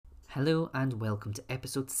Hello and welcome to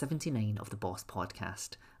episode 79 of the Boss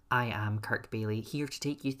Podcast. I am Kirk Bailey, here to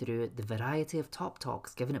take you through the variety of top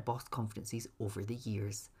talks given at Boss conferences over the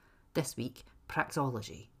years. This week,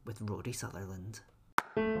 Praxology with Rory Sutherland.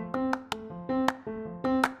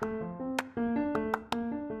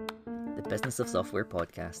 The Business of Software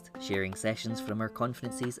Podcast, sharing sessions from our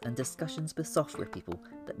conferences and discussions with software people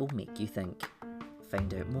that will make you think.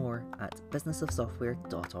 Find out more at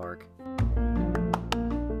businessofsoftware.org.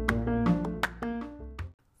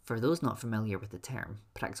 For those not familiar with the term,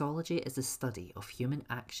 praxology is the study of human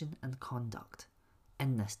action and conduct.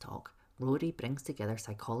 In this talk, Rory brings together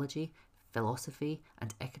psychology, philosophy,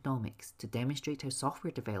 and economics to demonstrate how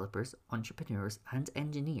software developers, entrepreneurs, and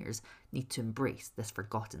engineers need to embrace this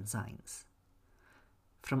forgotten science.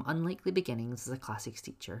 From unlikely beginnings as a classics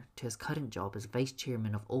teacher to his current job as vice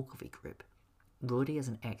chairman of Ogilvy Group, Rory is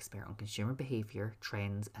an expert on consumer behaviour,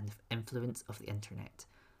 trends, and the influence of the internet.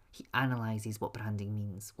 He analyses what branding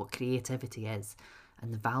means, what creativity is,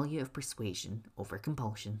 and the value of persuasion over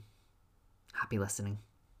compulsion. Happy listening.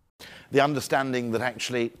 The understanding that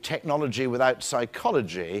actually technology without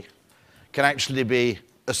psychology can actually be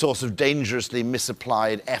a source of dangerously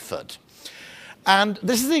misapplied effort. And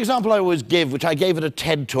this is the example I always give, which I gave at a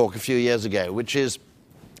TED talk a few years ago, which is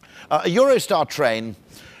a Eurostar train,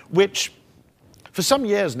 which for some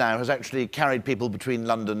years now has actually carried people between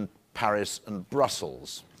London, Paris, and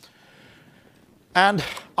Brussels. And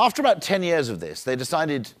after about 10 years of this, they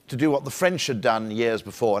decided to do what the French had done years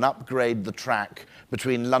before and upgrade the track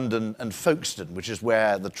between London and Folkestone, which is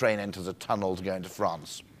where the train enters a tunnel to go into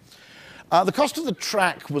France. The cost of the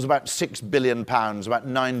track was about £6 billion, about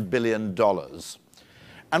 $9 billion.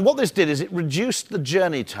 And what this did is it reduced the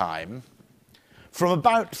journey time from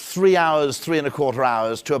about 3 hours, 3¼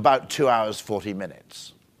 hours, to about 2 hours, 40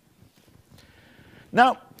 minutes.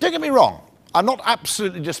 Now, don't get me wrong. I'm not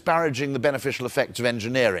absolutely disparaging the beneficial effects of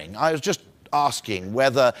engineering. I was just asking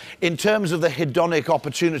whether, in terms of the hedonic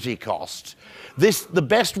opportunity cost, the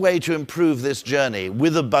best way to improve this journey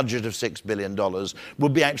with a budget of $6 billion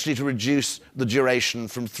would be actually to reduce the duration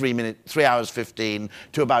from 3 hours 15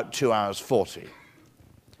 to about 2 hours 40.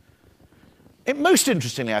 Most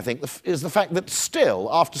interestingly, I think, is the fact that still,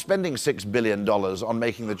 after spending $6 billion on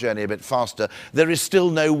making the journey a bit faster, there is still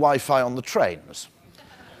no Wi-Fi on the trains.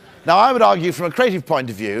 Now, I would argue from a creative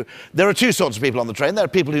point of view, there are two sorts of people on the train. There are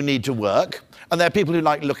people who need to work, and there are people who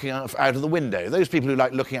like looking out of the window. Those people who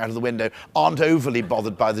like looking out of the window aren't overly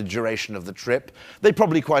bothered by the duration of the trip. They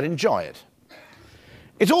probably quite enjoy it.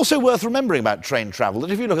 It's also worth remembering about train travel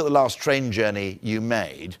that if you look at the last train journey you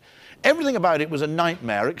made, everything about it was a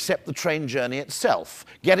nightmare except the train journey itself.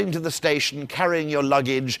 Getting to the station, carrying your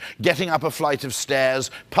luggage, getting up a flight of stairs,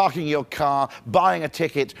 parking your car, buying a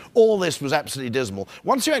ticket, all this was absolutely dismal.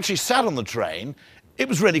 Once you actually sat on the train, it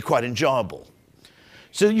was really quite enjoyable.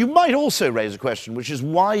 So you might also raise a question, which is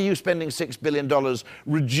why are you spending $6 billion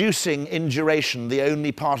reducing in duration the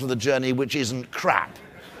only part of the journey which isn't crap?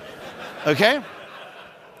 Okay?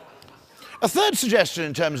 A third suggestion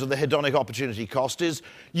in terms of the hedonic opportunity cost is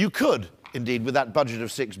you could, indeed, with that budget of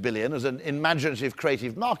 $6 billion, as an imaginative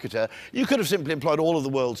creative marketer, you could have simply employed all of the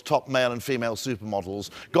world's top male and female supermodels,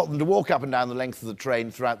 got them to walk up and down the length of the train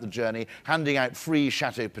throughout the journey, handing out free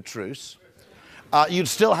Chateau Petrus. You'd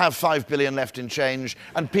still have $5 billion left in change,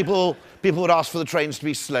 and people would ask for the trains to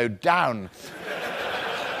be slowed down.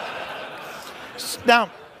 Now,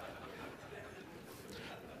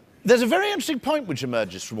 there's a very interesting point which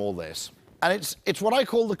emerges from all this. And it's what I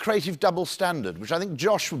call the creative double standard, which I think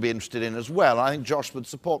Josh would be interested in as well, and I think Josh would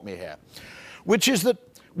support me here, which is that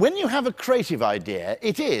when you have a creative idea,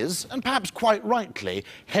 it is, and perhaps quite rightly,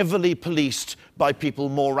 heavily policed by people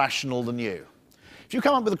more rational than you. If you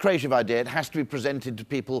come up with a creative idea, it has to be presented to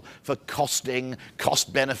people for costing,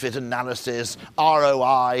 cost-benefit analysis,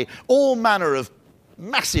 ROI, all manner of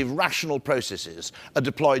massive rational processes are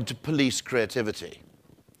deployed to police creativity.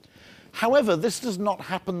 However, this does not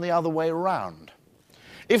happen the other way around.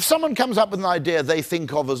 If someone comes up with an idea they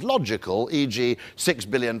think of as logical, e.g.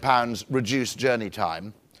 £6 billion reduced journey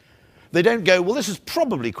time, they don't go, well, this is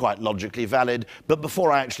probably quite logically valid, but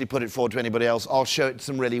before I actually put it forward to anybody else, I'll show it to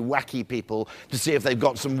some really wacky people to see if they've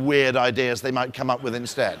got some weird ideas they might come up with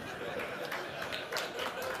instead.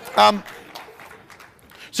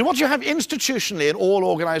 So what you have institutionally in all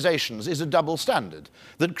organizations is a double standard,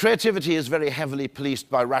 that creativity is very heavily policed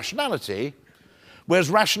by rationality, whereas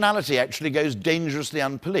rationality actually goes dangerously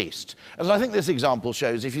unpoliced. As I think this example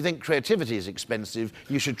shows, if you think creativity is expensive,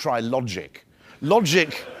 you should try logic.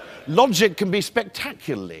 Logic can be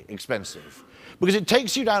spectacularly expensive, because it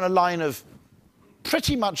takes you down a line of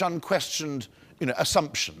pretty much unquestioned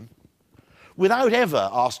assumption, without ever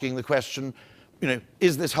asking the question,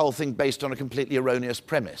 is this whole thing based on a completely erroneous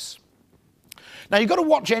premise? Now, you've got to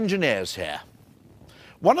watch engineers here.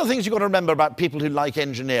 One of the things you've got to remember about people who like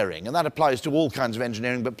engineering, and that applies to all kinds of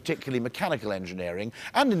engineering, but particularly mechanical engineering,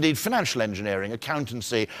 and indeed financial engineering,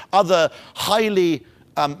 accountancy, other highly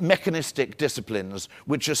mechanistic disciplines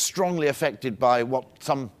which are strongly affected by what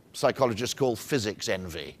some psychologists call physics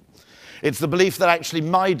envy. It's the belief that actually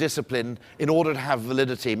my discipline, in order to have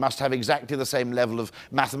validity, must have exactly the same level of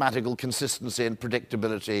mathematical consistency and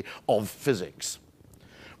predictability of physics.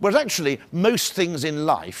 Whereas actually, most things in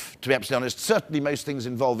life, to be absolutely honest, certainly most things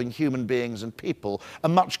involving human beings and people, are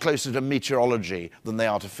much closer to meteorology than they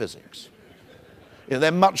are to physics.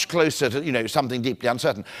 They're much closer to something deeply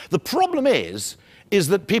uncertain. The problem is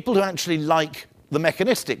that people who actually like the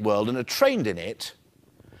mechanistic world and are trained in it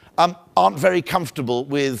aren't very comfortable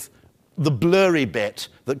with the blurry bit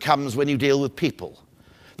that comes when you deal with people.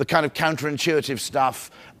 The kind of counterintuitive stuff,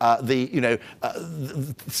 the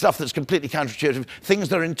stuff that's completely counterintuitive, things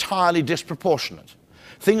that are entirely disproportionate,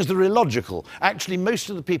 things that are illogical. Actually, most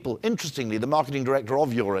of the people, interestingly, the marketing director of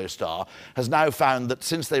Eurostar has now found that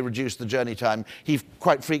since they reduced the journey time, he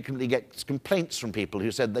quite frequently gets complaints from people who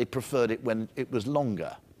said they preferred it when it was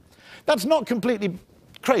longer. That's not completely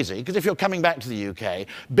crazy, because if you're coming back to the UK,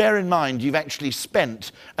 bear in mind you've actually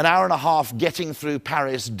spent an hour and a half getting through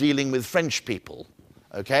Paris dealing with French people.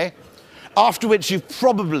 Okay? After which you've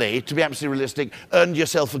probably, to be absolutely realistic, earned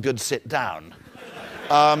yourself a good sit down.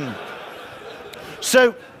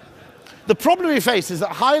 So the problem we face is that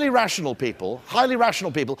highly rational people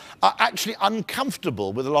are actually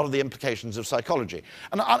uncomfortable with a lot of the implications of psychology,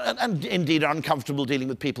 and indeed are uncomfortable dealing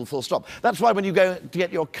with people full stop. That's why when you go to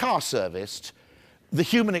get your car serviced, the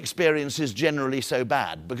human experience is generally so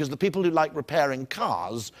bad, because the people who like repairing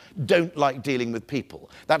cars don't like dealing with people.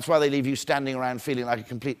 That's why they leave you standing around feeling like a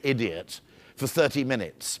complete idiot for 30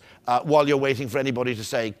 minutes while you're waiting for anybody to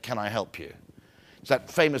say, "Can I help you?" It's that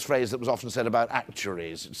famous phrase that was often said about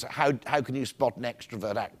actuaries. It's how can you spot an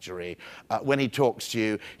extrovert actuary? When he talks to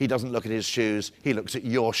you, he doesn't look at his shoes, he looks at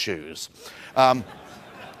your shoes. But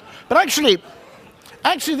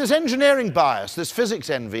Actually, this engineering bias, this physics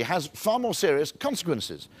envy, has far more serious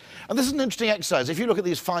consequences. And this is an interesting exercise. If you look at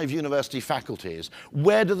these 5 university faculties,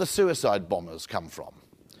 where do the suicide bombers come from?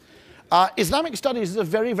 Islamic studies is a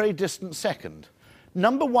very, very distant second.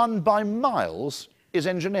 Number 1 by miles is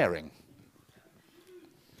engineering.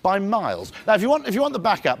 By miles. Now, if you want the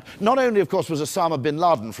backup, not only, of course, was Osama bin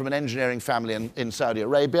Laden from an engineering family in Saudi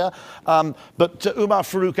Arabia, but Umar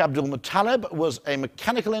Farouk Abdul Muttalib was a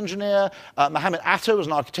mechanical engineer, Mohammed Atta was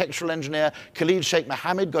an architectural engineer, Khalid Sheikh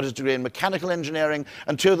Mohammed got his degree in mechanical engineering,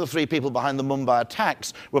 and 2 of the 3 people behind the Mumbai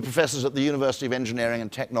attacks were professors at the University of Engineering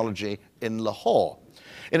and Technology in Lahore.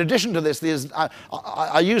 In addition to this,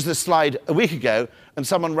 I used this slide a week ago, and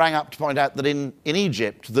someone rang up to point out that in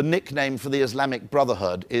Egypt, the nickname for the Islamic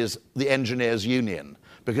Brotherhood is the Engineers Union,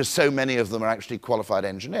 because so many of them are actually qualified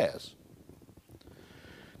engineers.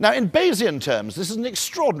 Now, in Bayesian terms, this is an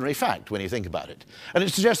extraordinary fact when you think about it. And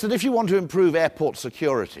it suggests that if you want to improve airport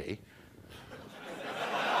security,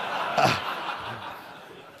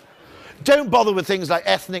 don't bother with things like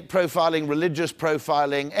ethnic profiling, religious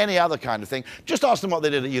profiling, any other kind of thing. Just ask them what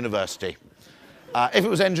they did at university. If it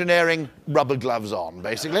was engineering, rubber gloves on,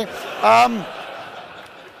 basically.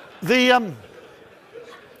 The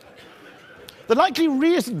likely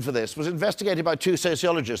reason for this was investigated by 2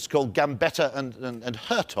 sociologists called Gambetta and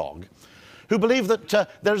Hertog, who believe that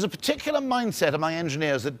there is a particular mindset among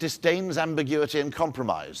engineers that disdains ambiguity and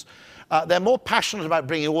compromise. They're more passionate about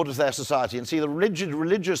bringing order to their society and see the rigid,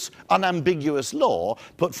 religious, unambiguous law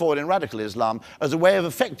put forward in radical Islam as a way of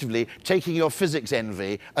effectively taking your physics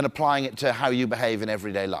envy and applying it to how you behave in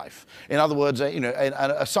everyday life. In other words,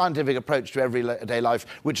 a scientific approach to everyday life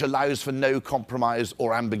which allows for no compromise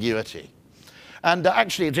or ambiguity. And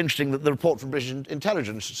actually, it's interesting that the report from British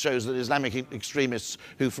intelligence shows that Islamic extremists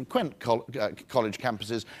who frequent college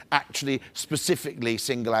campuses actually specifically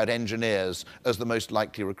single out engineers as the most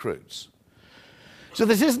likely recruits. So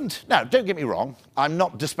this isn't... Now, don't get me wrong. I'm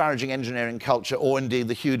not disparaging engineering culture or indeed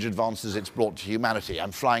the huge advances it's brought to humanity.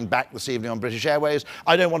 I'm flying back this evening on British Airways.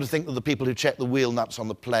 I don't want to think that the people who check the wheel nuts on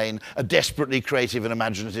the plane are desperately creative and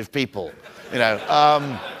imaginative people.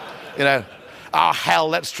 Oh, hell,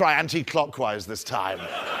 let's try anti-clockwise this time.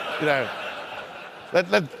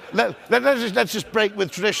 Let's just break with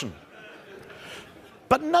tradition.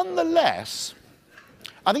 But nonetheless,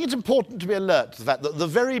 I think it's important to be alert to the fact that the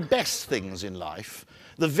very best things in life,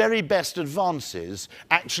 the very best advances,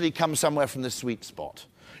 actually come somewhere from this sweet spot.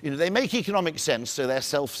 They make economic sense, so they're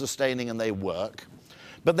self-sustaining and they work,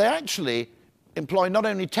 but they actually employ not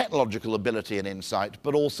only technological ability and insight,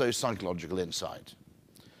 but also psychological insight.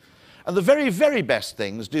 And the very, very best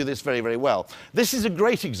things do this very, very well. This is a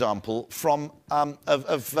great example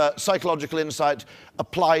of psychological insight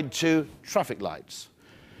applied to traffic lights.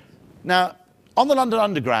 Now, on the London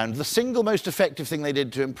Underground, the single most effective thing they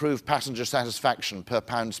did to improve passenger satisfaction per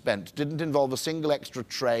pound spent didn't involve a single extra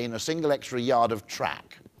train, a single extra yard of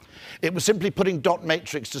track. It was simply putting dot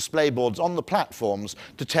matrix display boards on the platforms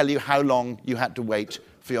to tell you how long you had to wait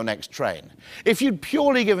for your next train. If you'd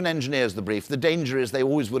purely given engineers the brief, the danger is they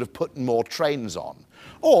always would have put more trains on.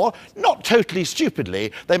 Or, not totally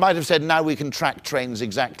stupidly, they might have said, now we can track trains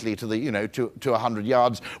exactly to the, to 100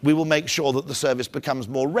 yards. We will make sure that the service becomes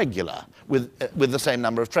more regular with the same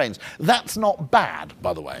number of trains. That's not bad,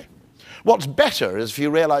 by the way. What's better is if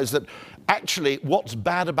you realize that actually what's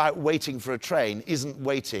bad about waiting for a train isn't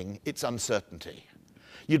waiting, it's uncertainty.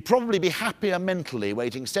 You'd probably be happier mentally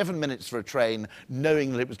waiting 7 minutes for a train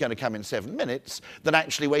knowing that it was going to come in 7 minutes than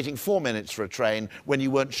actually waiting 4 minutes for a train when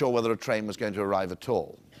you weren't sure whether a train was going to arrive at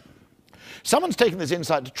all. Someone's taken this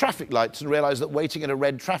insight to traffic lights and realized that waiting at a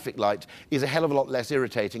red traffic light is a hell of a lot less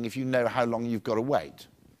irritating if you know how long you've got to wait.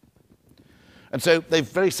 And so they've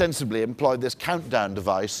very sensibly employed this countdown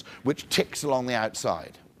device which ticks along the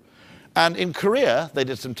outside. And in Korea, they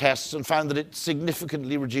did some tests and found that it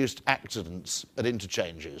significantly reduced accidents at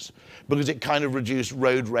interchanges because it kind of reduced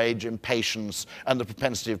road rage, impatience, and the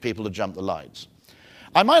propensity of people to jump the lights.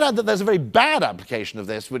 I might add that there's a very bad application of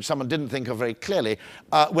this, which someone didn't think of very clearly,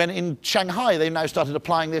 when in Shanghai they now started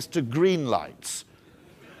applying this to green lights.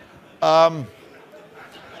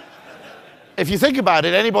 If you think about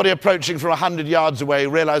it, anybody approaching from 100 yards away,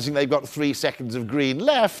 realizing they've got 3 seconds of green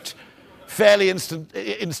left, fairly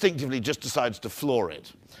instinctively just decides to floor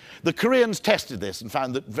it. The Koreans tested this and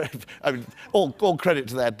found that, all credit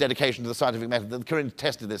to their dedication to the scientific method, the Koreans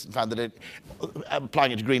tested this and found that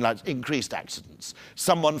applying it to green lights increased accidents.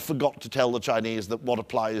 Someone forgot to tell the Chinese that what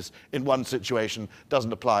applies in one situation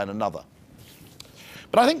doesn't apply in another.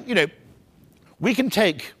 But I think, we can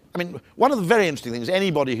take, one of the very interesting things,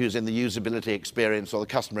 anybody who's in the usability experience or the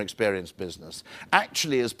customer experience business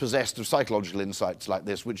actually is possessed of psychological insights like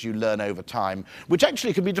this, which you learn over time, which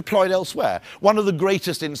actually can be deployed elsewhere. One of the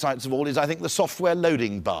greatest insights of all is, I think, the software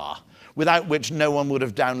loading bar, without which no one would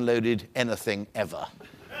have downloaded anything ever.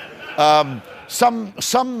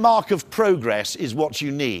 Some mark of progress is what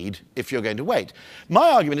you need if you're going to wait.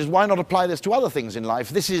 My argument is, why not apply this to other things in life?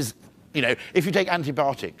 This is, if you take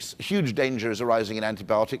antibiotics, huge danger is arising in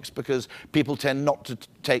antibiotics because people tend not to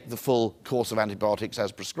take the full course of antibiotics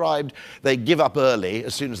as prescribed. They give up early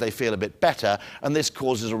as soon as they feel a bit better, and this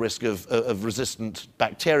causes a risk of resistant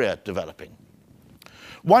bacteria developing.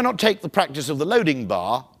 Why not take the practice of the loading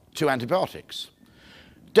bar to antibiotics?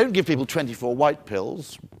 Don't give people 24 white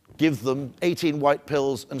pills. Give them 18 white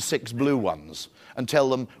pills and 6 blue ones, and tell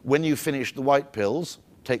them, when you finish the white pills,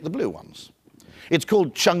 take the blue ones. It's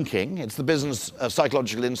called chunking. It's the business of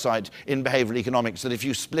psychological insight in behavioral economics that if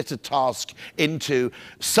you split a task into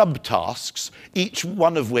subtasks, each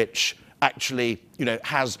one of which actually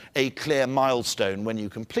has a clear milestone when you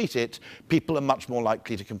complete it, people are much more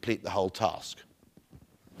likely to complete the whole task.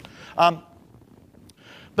 But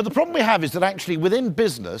the problem we have is that actually within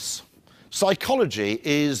business, psychology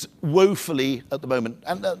is woefully, at the moment,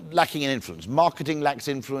 lacking in influence. Marketing lacks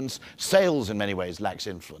influence. Sales, in many ways, lacks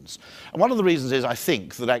influence. And one of the reasons is, I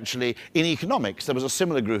think, that actually in economics there was a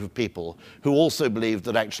similar group of people who also believed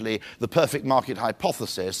that actually the perfect market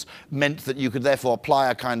hypothesis meant that you could therefore apply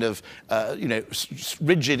a kind of,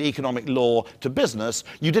 rigid economic law to business.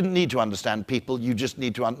 You didn't need to understand people. You just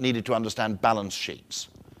needed to understand balance sheets.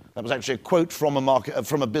 That was actually a quote from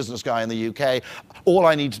a business guy in the UK. All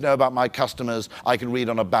I need to know about my customers, I can read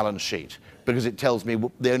on a balance sheet, because it tells me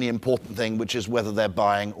the only important thing, which is whether they're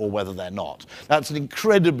buying or whether they're not. That's an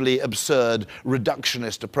incredibly absurd,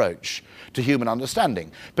 reductionist approach to human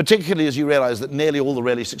understanding, particularly as you realize that nearly all the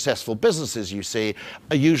really successful businesses you see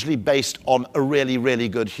are usually based on a really, really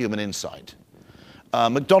good human insight.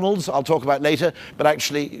 McDonald's, I'll talk about later, but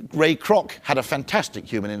actually Ray Kroc had a fantastic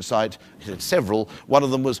human insight. He had several. One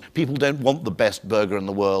of them was, people don't want the best burger in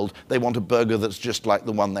the world. They want a burger that's just like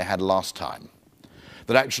the one they had last time.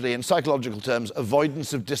 That actually, in psychological terms,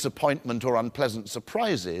 avoidance of disappointment or unpleasant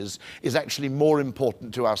surprises is actually more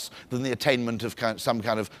important to us than the attainment of some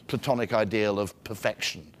kind of platonic ideal of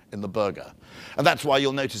perfection in the burger. And that's why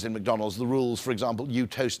you'll notice in McDonald's the rules, for example, you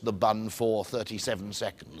toast the bun for 37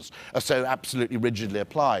 seconds, are so absolutely rigidly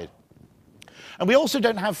applied. And we also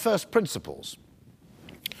don't have first principles.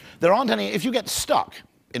 There aren't any, if you get stuck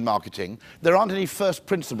in marketing, there aren't any first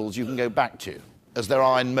principles you can go back to, as there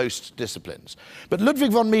are in most disciplines. But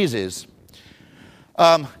Ludwig von Mises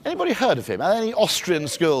Anybody heard of him? Any Austrian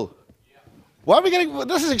school? Why are we getting...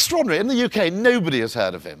 This is extraordinary. In the UK, nobody has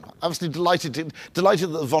heard of him. Obviously delighted that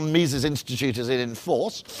the von Mises Institute is in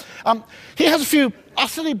force. He has a few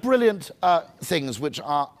utterly brilliant things which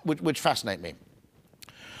fascinate me.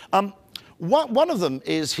 One of them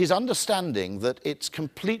is his understanding that it's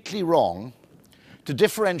completely wrong to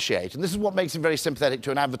differentiate, and this is what makes him very sympathetic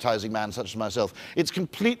to an advertising man such as myself. It's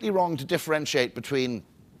completely wrong to differentiate between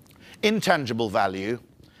intangible value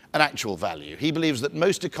and actual value. He believes that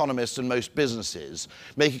most economists and most businesses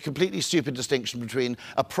make a completely stupid distinction between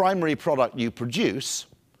a primary product you produce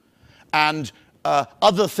and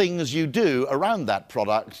other things you do around that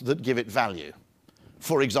product that give it value.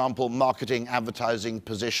 For example, marketing, advertising,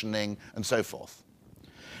 positioning, and so forth.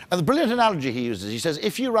 And the brilliant analogy he uses, he says,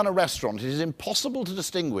 if you run a restaurant, it is impossible to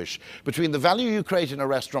distinguish between the value you create in a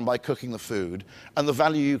restaurant by cooking the food and the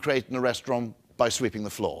value you create in a restaurant by sweeping the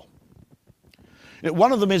floor.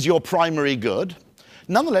 One of them is your primary good.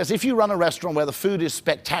 Nonetheless, if you run a restaurant where the food is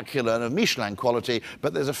spectacular and of Michelin quality,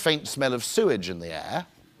 but there's a faint smell of sewage in the air,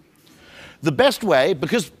 the best way,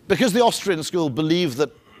 because the Austrian school believe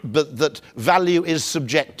that value is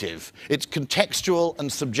subjective, it's contextual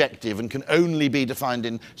and subjective and can only be defined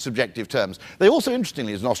in subjective terms. They also,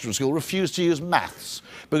 interestingly, as an Austrian school, refuse to use maths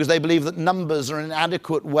because they believe that numbers are an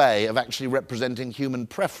inadequate way of actually representing human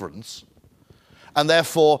preference. And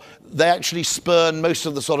therefore, they actually spurn most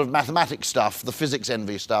of the sort of mathematics stuff, the physics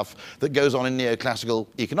envy stuff that goes on in neoclassical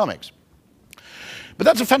economics. But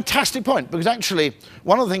that's a fantastic point, because actually,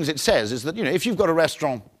 one of the things it says is that, you know, if you've got a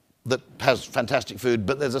restaurant that has fantastic food,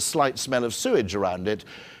 but there's a slight smell of sewage around it,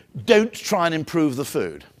 don't try and improve the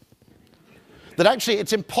food. That actually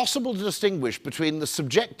it's impossible to distinguish between the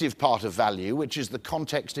subjective part of value, which is the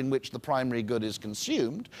context in which the primary good is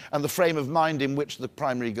consumed, and the frame of mind in which the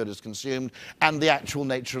primary good is consumed, and the actual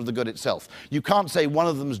nature of the good itself. You can't say one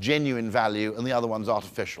of them's genuine value and the other one's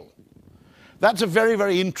artificial. That's a very,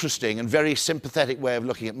 very interesting and very sympathetic way of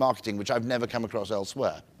looking at marketing, which I've never come across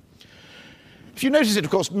elsewhere. If you notice it, of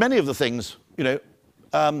course, many of the things, you know,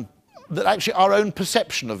 that actually our own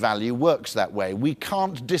perception of value works that way. We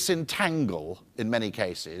can't disentangle, in many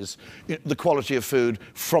cases, the quality of food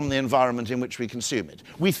from the environment in which we consume it.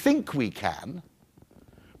 We think we can,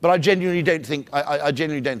 but I genuinely don't think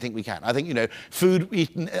we can. I think, you know, food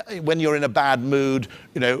eaten when you're in a bad mood,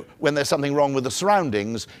 you know, when there's something wrong with the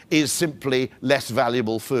surroundings, is simply less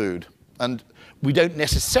valuable food. And we don't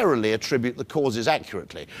necessarily attribute the causes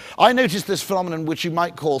accurately. I noticed this phenomenon which you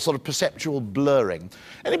might call sort of perceptual blurring.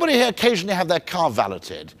 Anybody here occasionally have their car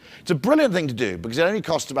valeted? It's a brilliant thing to do because it only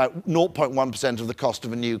costs about 0.1% of the cost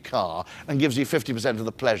of a new car and gives you 50% of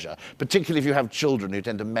the pleasure, particularly if you have children who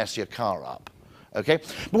tend to mess your car up. Okay?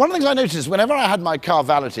 But one of the things I noticed is whenever I had my car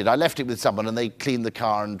valeted, I left it with someone and they cleaned the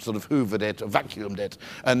car and sort of hoovered it, or vacuumed it,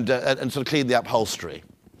 and sort of cleaned the upholstery.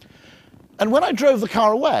 And when I drove the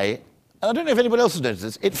car away, and I don't know if anybody else has noticed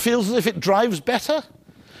this, it feels as if it drives better.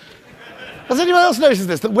 Has anyone else noticed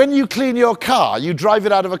this? That when you clean your car, you drive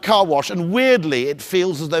it out of a car wash, and weirdly, it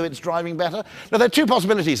feels as though it's driving better? Now, there are two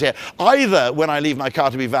possibilities here. Either when I leave my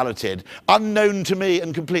car to be valeted, unknown to me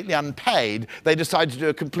and completely unpaid, they decide to do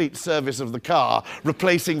a complete service of the car,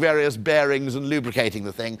 replacing various bearings and lubricating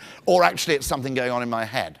the thing, or actually it's something going on in my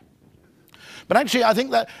head. But actually, I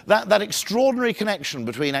think that extraordinary connection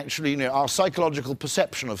between actually, you know, our psychological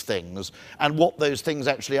perception of things and what those things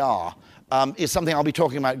actually are is something I'll be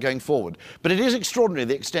talking about going forward. But it is extraordinary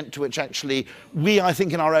the extent to which actually we, I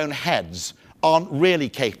think, in our own heads aren't really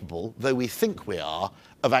capable, though we think we are,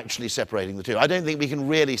 of actually separating the two. I don't think we can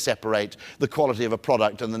really separate the quality of a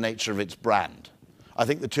product and the nature of its brand. I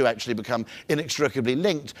think the two actually become inextricably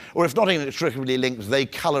linked, or if not inextricably linked, they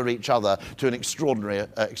colour each other to an extraordinary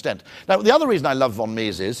extent. Now, the other reason I love von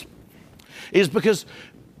Mises is because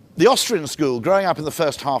the Austrian school, growing up in the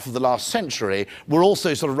first half of the last century, were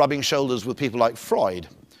also sort of rubbing shoulders with people like Freud.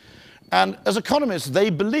 And as economists, they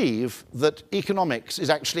believe that economics is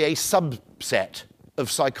actually a subset of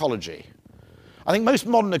psychology. I think most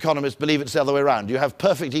modern economists believe it's the other way around. You have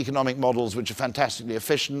perfect economic models which are fantastically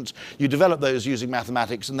efficient, you develop those using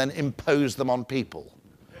mathematics and then impose them on people.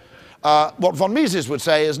 What von Mises would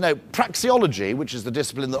say is, no, praxeology, which is the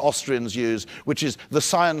discipline that Austrians use, which is the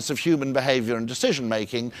science of human behavior and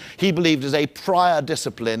decision-making, he believed is a prior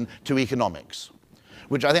discipline to economics.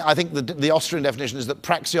 Which I think the Austrian definition is that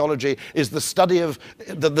praxeology is the study of,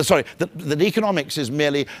 that economics is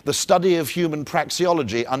merely the study of human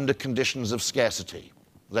praxeology under conditions of scarcity.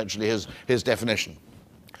 That's actually his definition.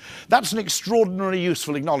 That's an extraordinarily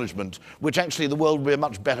useful acknowledgement, which actually the world would be a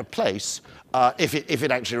much better place if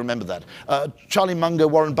it actually remembered that. Charlie Munger,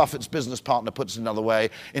 Warren Buffett's business partner, puts it another way.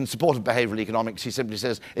 In support of behavioral economics, he simply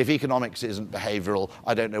says, if economics isn't behavioral,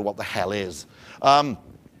 I don't know what the hell is.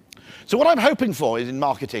 So what I'm hoping for in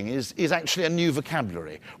marketing is actually a new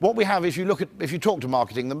vocabulary. What we have, if you talk to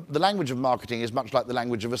marketing, the language of marketing is much like the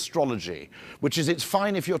language of astrology, which is it's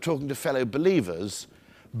fine if you're talking to fellow believers,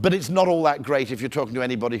 but it's not all that great if you're talking to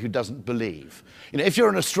anybody who doesn't believe. You know, if you're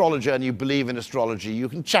an astrologer and you believe in astrology, you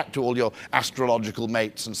can chat to all your astrological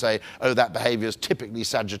mates and say, oh, that behavior is typically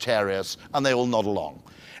Sagittarius, and they all nod along.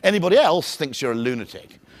 Anybody else thinks you're a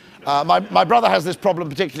lunatic. My brother has this problem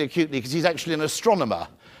particularly acutely because he's actually an astronomer.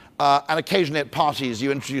 And occasionally at parties,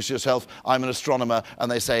 you introduce yourself, I'm an astronomer,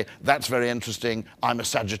 and they say, that's very interesting, I'm a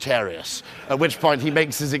Sagittarius. At which point he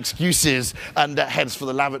makes his excuses and heads for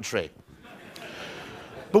the lavatory.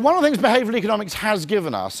 But one of the things behavioral economics has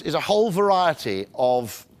given us is a whole variety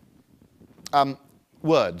of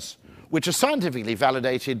words which are scientifically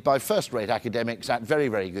validated by first-rate academics at very,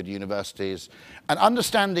 very good universities. And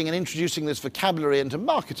understanding and introducing this vocabulary into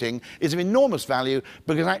marketing is of enormous value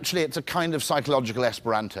because actually it's a kind of psychological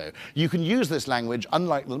Esperanto. You can use this language,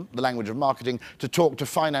 unlike the language of marketing, to talk to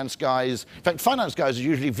finance guys. In fact, finance guys are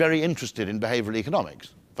usually very interested in behavioral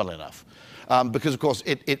economics, funnily enough. Because, of course,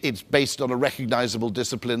 it's based on a recognizable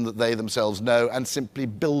discipline that they themselves know and simply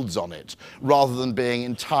builds on it, rather than being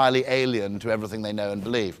entirely alien to everything they know and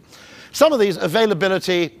believe. Some of these,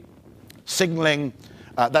 availability, signaling,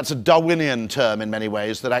 that's a Darwinian term in many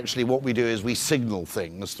ways, that actually what we do is we signal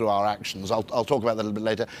things through our actions. I'll talk about that a little bit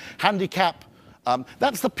later. Handicap,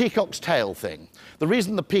 that's the peacock's tail thing. The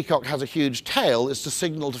reason the peacock has a huge tail is to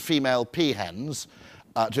signal to female peahens,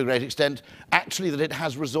 to a great extent, actually that it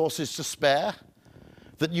has resources to spare,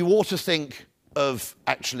 that you ought to think of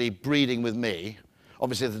actually breeding with me.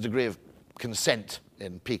 Obviously, the degree of consent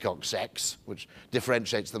in peacock sex, which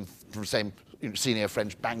differentiates them from, say, senior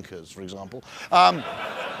French bankers, for example. But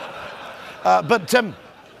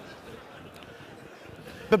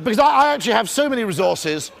because I actually have so many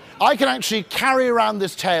resources, I can actually carry around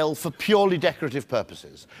this tail for purely decorative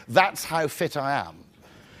purposes. That's how fit I am.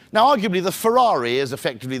 Now, arguably, the Ferrari is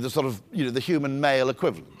effectively the sort of, the human male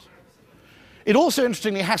equivalent. It also,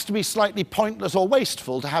 interestingly, has to be slightly pointless or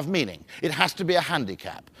wasteful to have meaning. It has to be a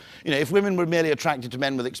handicap. If women were merely attracted to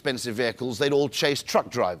men with expensive vehicles, they'd all chase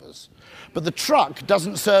truck drivers. But the truck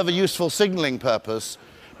doesn't serve a useful signaling purpose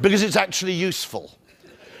because it's actually useful.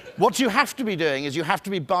 What you have to be doing is you have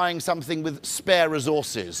to be buying something with spare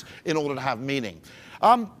resources in order to have meaning.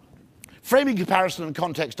 Framing, comparison, and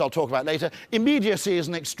context I'll talk about later. Immediacy is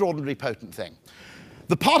an extraordinarily potent thing.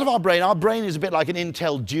 The part of our brain is a bit like an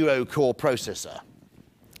Intel Duo core processor.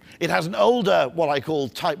 It has an older, what I call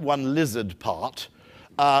type 1 lizard part,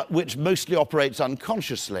 which mostly operates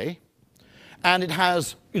unconsciously. And it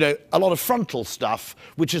has, a lot of frontal stuff,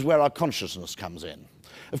 which is where our consciousness comes in.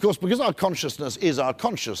 Of course, because our consciousness is our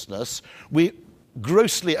consciousness, we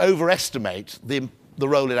grossly overestimate the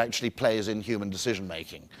role it actually plays in human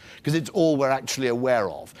decision-making, because it's all we're actually aware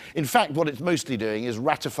of. In fact, what it's mostly doing is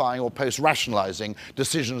ratifying or post-rationalizing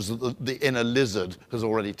decisions that the inner lizard has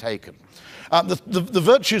already taken. The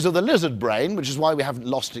virtues of the lizard brain, which is why we haven't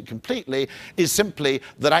lost it completely, is simply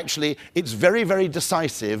that actually it's very, very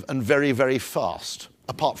decisive and very, very fast,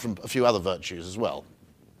 apart from a few other virtues as well.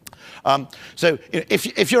 So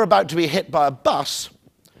if you're about to be hit by a bus,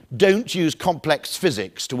 don't use complex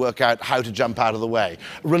physics to work out how to jump out of the way.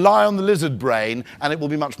 Rely on the lizard brain, and it will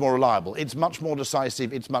be much more reliable. It's much more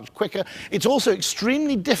decisive, it's much quicker. It's also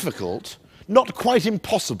extremely difficult, not quite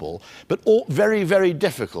impossible, but very, very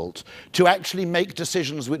difficult to actually make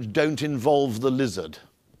decisions which don't involve the lizard.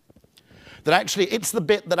 That actually, it's the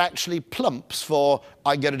bit that actually plumps for,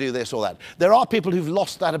 I'm going to do this or that. There are people who've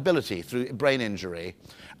lost that ability through brain injury,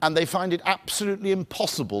 and they find it absolutely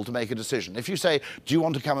impossible to make a decision. If you say, do you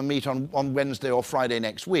want to come and meet on Wednesday or Friday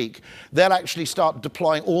next week, they'll actually start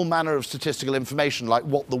deploying all manner of statistical information, like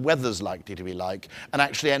what the weather's likely to be like, and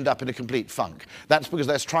actually end up in a complete funk. That's because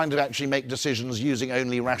they're trying to actually make decisions using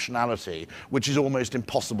only rationality, which is almost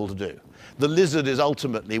impossible to do. The lizard is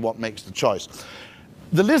ultimately what makes the choice.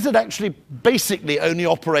 The lizard actually basically only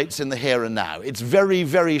operates in the here and now. It's very,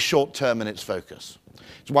 very short-term in its focus.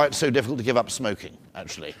 It's why it's so difficult to give up smoking,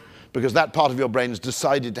 actually, because that part of your brain has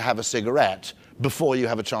decided to have a cigarette before you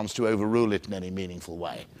have a chance to overrule it in any meaningful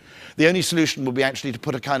way. The only solution would be actually to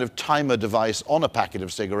put a kind of timer device on a packet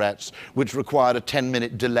of cigarettes which required a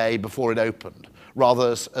 10-minute delay before it opened,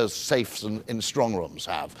 rather as safes in strong rooms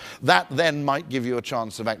have. That then might give you a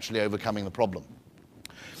chance of actually overcoming the problem.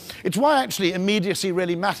 It's why actually immediacy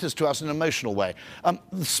really matters to us in an emotional way.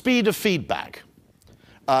 The speed of feedback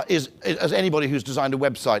is, as anybody who's designed a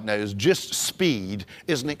website knows, just speed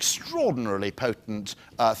is an extraordinarily potent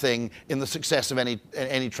thing in the success of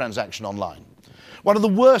any transaction online. One of the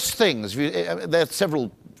worst things, there are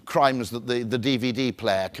several crimes that the DVD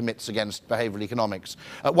player commits against behavioral economics.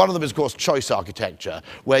 One of them is, of course, choice architecture,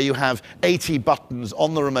 where you have 80 buttons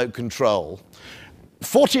on the remote control,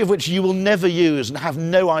 40 of which you will never use and have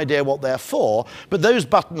no idea what they're for, but those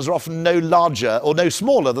buttons are often no larger or no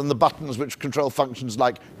smaller than the buttons which control functions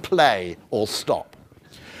like play or stop.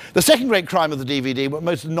 The second great crime of the DVD, but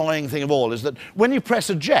most annoying thing of all, is that when you press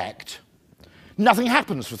eject, nothing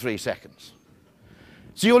happens for 3 seconds.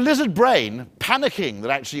 So your lizard brain, panicking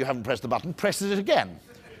that actually you haven't pressed the button, presses it again.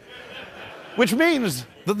 Which means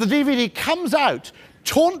that the DVD comes out,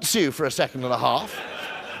 taunts you for 1.5 seconds,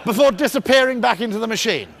 before disappearing back into the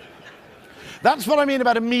machine. That's what I mean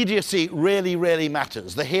about immediacy really, really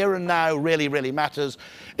matters. The here and now really, really matters.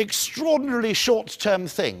 Extraordinarily short-term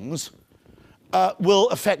things will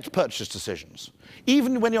affect purchase decisions.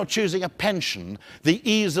 Even when you're choosing a pension, the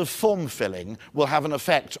ease of form filling will have an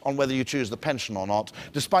effect on whether you choose the pension or not,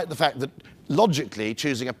 despite the fact that logically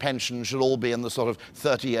choosing a pension should all be in the sort of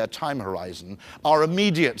 30-year time horizon. Our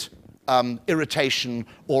immediate irritation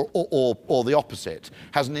or the opposite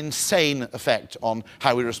has an insane effect on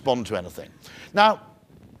how we respond to anything. Now,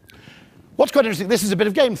 what's quite interesting, this is a bit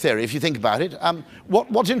of game theory if you think about it.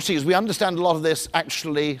 What's interesting is we understand a lot of this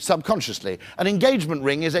actually subconsciously. An engagement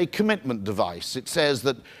ring is a commitment device. It says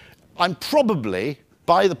that I'm probably,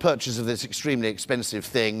 by the purchase of this extremely expensive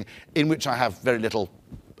thing in which I have very little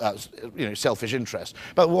selfish interest.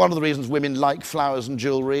 But one of the reasons women like flowers and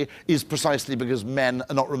jewellery is precisely because men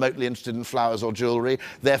are not remotely interested in flowers or jewellery.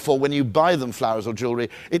 Therefore, when you buy them flowers or jewellery,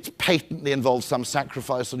 it patently involves some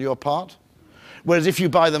sacrifice on your part. Whereas if you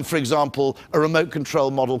buy them, for example, a remote control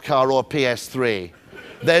model car or a PS3,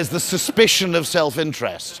 there's the suspicion of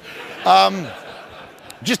self-interest.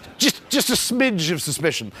 Just a smidge of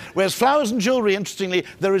suspicion. Whereas flowers and jewellery, interestingly,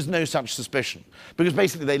 there is no such suspicion. Because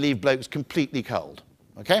basically they leave blokes completely cold.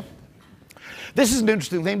 Okay? This is an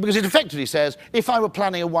interesting thing because it effectively says, if I were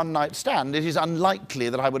planning a one-night stand, it is unlikely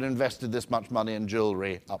that I would have invested this much money in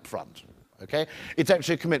jewellery up front. Okay? It's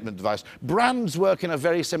actually a commitment device. Brands work in a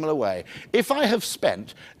very similar way. If I have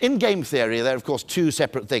spent, in game theory, there are of course 2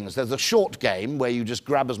 separate things. There's the short game, where you just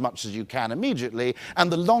grab as much as you can immediately,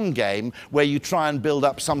 and the long game, where you try and build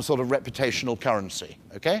up some sort of reputational currency.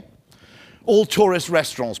 Okay? All tourist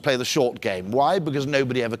restaurants play the short game. Why? Because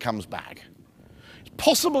nobody ever comes back. It's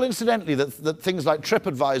possible, incidentally, that things like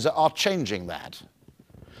TripAdvisor are changing that.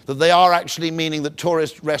 That they are actually meaning that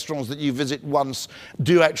tourist restaurants that you visit once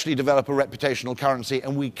do actually develop a reputational currency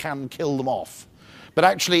and we can kill them off. But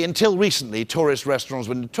actually, until recently, tourist restaurants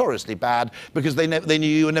were notoriously bad because they knew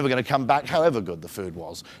you were never going to come back however good the food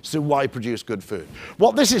was. So why produce good food?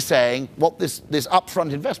 What this is saying, what this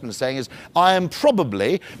upfront investment is saying is, I am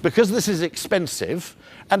probably, because this is expensive,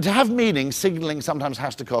 and to have meaning, signaling sometimes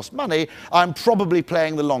has to cost money, I'm probably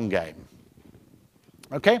playing the long game.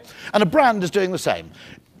 Okay? And a brand is doing the same.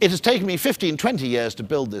 It has taken me 15, 20 years to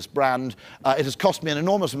build this brand. It has cost me an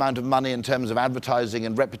enormous amount of money in terms of advertising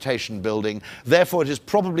and reputation building. Therefore, it is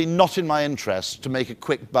probably not in my interest to make a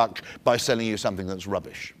quick buck by selling you something that's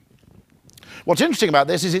rubbish. What's interesting about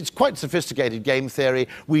this is it's quite sophisticated game theory.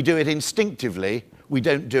 We do it instinctively. We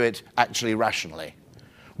don't do it actually rationally.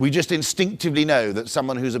 We just instinctively know that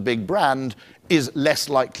someone who's a big brand is less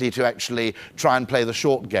likely to actually try and play the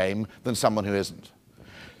short game than someone who isn't.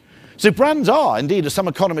 So brands are, indeed, as some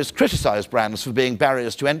economists criticize brands for being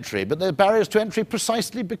barriers to entry, but they're barriers to entry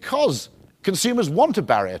precisely because consumers want a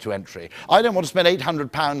barrier to entry. I don't want to spend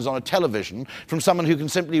 £800 on a television from someone who can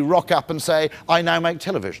simply rock up and say, I now make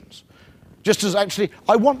televisions. Just as actually,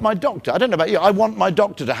 I want my doctor, I don't know about you, I want my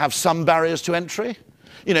doctor to have some barriers to entry.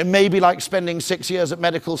 You know, maybe like spending 6 years at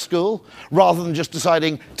medical school, rather than just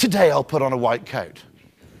deciding, today I'll put on a white coat.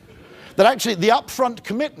 That actually the upfront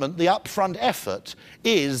commitment, the upfront effort,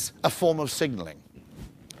 is a form of signaling.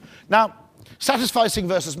 Now, satisficing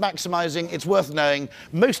versus maximizing, it's worth knowing,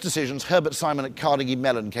 most decisions, Herbert Simon at Carnegie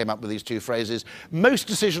Mellon came up with these 2 phrases, most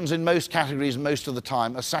decisions in most categories most of the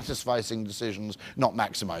time are satisficing decisions, not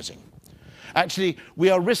maximizing. Actually, we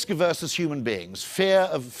are risk-averse as human beings. Fear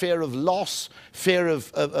of loss, fear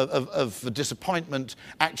of disappointment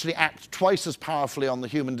actually act twice as powerfully on the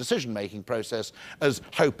human decision-making process as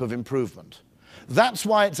hope of improvement. That's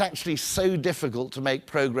why it's actually so difficult to make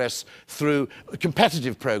progress through,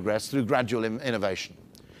 competitive progress through gradual innovation.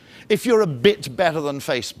 If you're a bit better than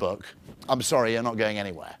Facebook, I'm sorry, you're not going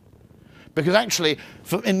anywhere. Because actually,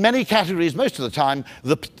 in many categories, most of the time,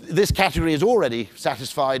 this category is already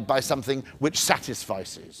satisfied by something which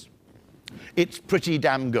satisfices. It's pretty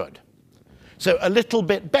damn good. So a little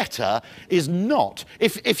bit better is not,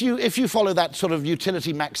 if you follow that sort of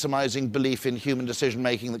utility maximizing belief in human decision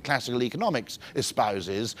making that classical economics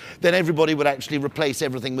espouses, then everybody would actually replace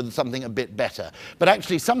everything with something a bit better. But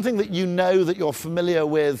actually something that you know, that you're familiar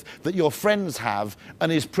with, that your friends have,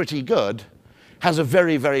 and is pretty good, has a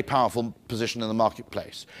very, very powerful position in the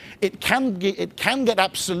marketplace. It can get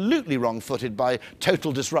absolutely wrong-footed by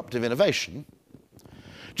total disruptive innovation,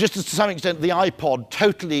 just as to some extent the iPod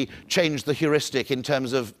totally changed the heuristic in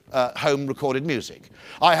terms of home recorded music.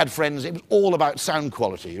 I had friends, it was all about sound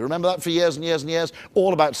quality. You remember that for years and years and years?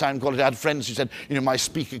 All about sound quality. I had friends who said, you know, my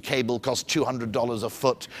speaker cable cost $200 a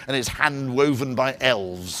foot and it's hand woven by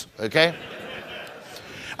elves, okay?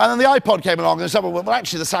 And then the iPod came along and someone went, well,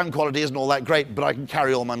 actually the sound quality isn't all that great, but I can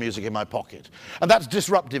carry all my music in my pocket. And that's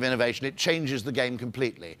disruptive innovation. It changes the game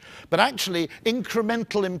completely. But actually,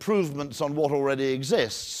 incremental improvements on what already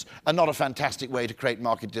exists are not a fantastic way to create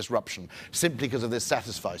market disruption, simply because of this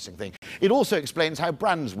satisficing thing. It also explains how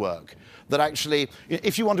brands work. That actually,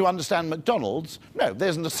 if you want to understand McDonald's, no, there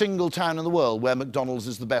isn't a single town in the world where McDonald's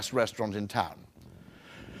is the best restaurant in town.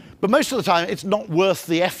 But most of the time, it's not worth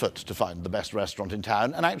the effort to find the best restaurant in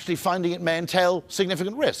town, and actually finding it may entail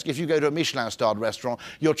significant risk. If you go to a Michelin-starred restaurant,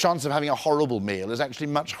 your chance of having a horrible meal is actually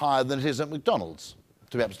much higher than it is at McDonald's,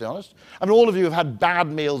 to be absolutely honest. I mean, all of you have had bad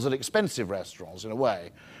meals at expensive restaurants, in a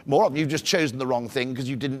way. More often, you've just chosen the wrong thing because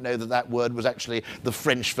you didn't know that that word was actually the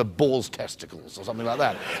French for balls testicles or something like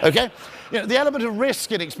that, okay? You know, the element of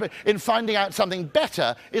risk in finding out something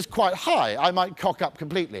better is quite high. I might cock up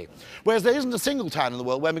completely. Whereas there isn't a single town in the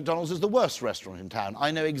world where McDonald's is the worst restaurant in town. I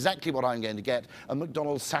know exactly what I'm going to get, and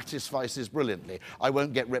McDonald's satisfies brilliantly. I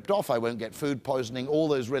won't get ripped off, I won't get food poisoning, all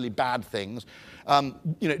those really bad things,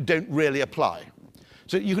 you know, don't really apply.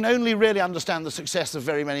 So you can only really understand the success of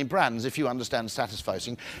very many brands if you understand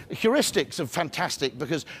satisficing. Heuristics are fantastic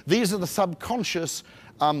because these are the subconscious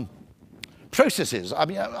processes. I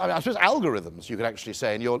mean, I suppose algorithms, you could actually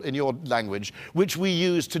say in your language, which we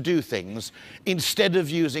use to do things instead of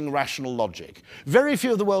using rational logic. Very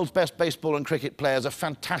few of the world's best baseball and cricket players are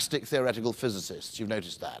fantastic theoretical physicists. You've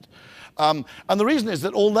noticed that. And the reason is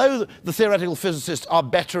that although the theoretical physicists are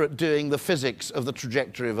better at doing the physics of the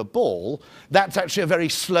trajectory of a ball, that's actually a very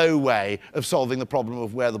slow way of solving the problem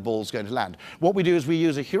of where the ball's going to land. What we do is we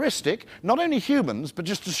use a heuristic, not only humans, but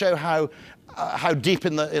just to show how deep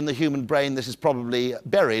in the human brain this is probably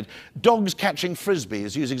buried. Dogs catching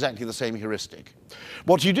frisbees use exactly the same heuristic.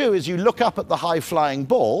 What you do is you look up at the high-flying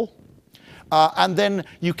ball, and then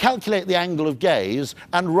you calculate the angle of gaze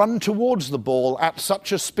and run towards the ball at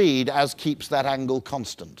such a speed as keeps that angle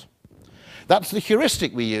constant. That's the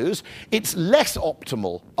heuristic we use. It's less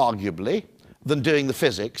optimal, arguably, than doing the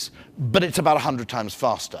physics, but it's about 100 times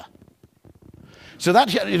faster. So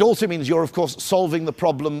that it also means you're, of course, solving the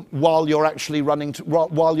problem while you're actually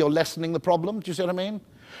while you're lessening the problem. Do you see what I mean?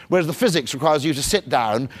 Whereas the physics requires you to sit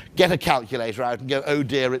down, get a calculator out, and go, oh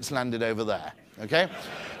dear, it's landed over there. Okay?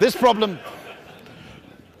 This problem.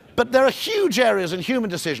 But there are huge areas in human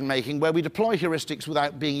decision-making where we deploy heuristics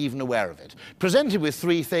without being even aware of it. Presented with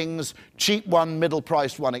three things, cheap one,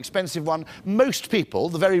 middle-priced one, expensive one, most people,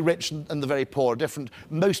 the very rich and the very poor are different,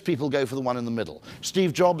 most people go for the one in the middle.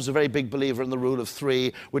 Steve Jobs, a very big believer in the rule of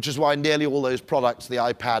three, which is why nearly all those products, the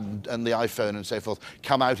iPad and the iPhone and so forth,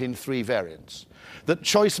 come out in three variants. That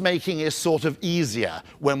choice-making is sort of easier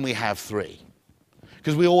when we have three,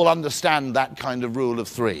 because we all understand that kind of rule of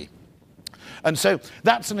three. And so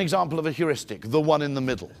that's an example of a heuristic, the one in the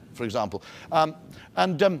middle, for example.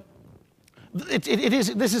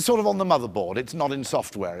 This is sort of on the motherboard. It's not in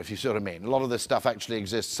software, if you see what I mean. A lot of this stuff actually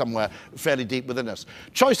exists somewhere fairly deep within us.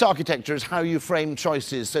 Choice architecture is how you frame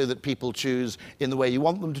choices so that people choose in the way you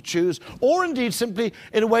want them to choose, or indeed simply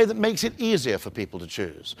in a way that makes it easier for people to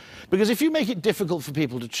choose. Because if you make it difficult for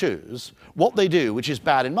people to choose, what they do, which is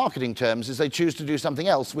bad in marketing terms, is they choose to do something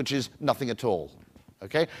else, which is nothing at all.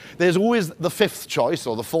 Okay? There's always the fifth choice,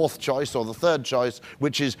 or the fourth choice, or the third choice,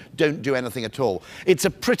 which is don't do anything at all. It's a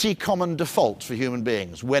pretty common default for human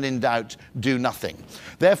beings. When in doubt, do nothing.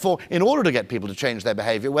 Therefore, in order to get people to change their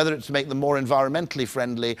behavior, whether it's to make them more environmentally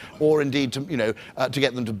friendly, or indeed to, to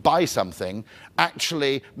get them to buy something,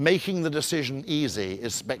 actually making the decision easy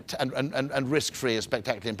is and risk-free is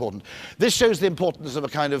spectacularly important. This shows the importance of a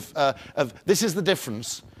kind of this is the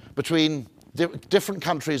difference between different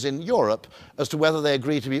countries in Europe as to whether they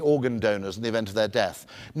agree to be organ donors in the event of their death.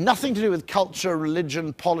 Nothing to do with culture,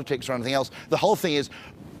 religion, politics, or anything else. The whole thing is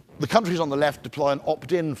The countries on the left deploy an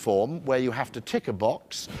opt-in form where you have to tick a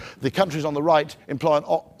box. The countries on the right employ an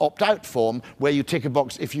opt-out form where you tick a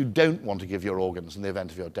box if you don't want to give your organs in the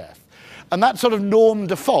event of your death. And that sort of norm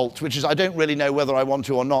default, which is I don't really know whether I want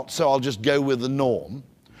to or not, so I'll just go with the norm.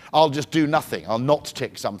 I'll just do nothing. I'll not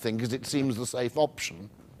tick something because it seems the safe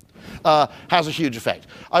option. Has a huge effect.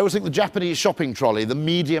 I always think the Japanese shopping trolley, the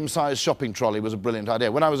medium-sized shopping trolley, was a brilliant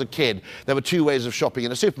idea. When I was a kid, there were two ways of shopping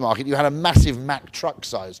in a supermarket. You had a massive Mack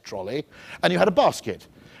truck-sized trolley, and you had a basket.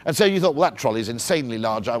 And so you thought, well, that trolley is insanely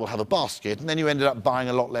large, I will have a basket. And then you ended up buying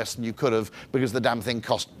a lot less than you could have because the damn thing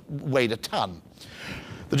weighed a ton.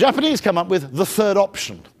 The Japanese come up with the third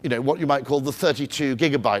option, you know, what you might call the 32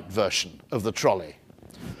 gigabyte version of the trolley.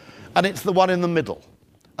 And it's the one in the middle.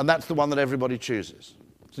 And that's the one that everybody chooses.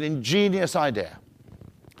 It's an ingenious idea.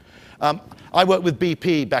 I worked with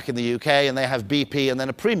BP back in the UK, and they have BP and then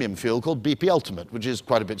a premium fuel called BP Ultimate, which is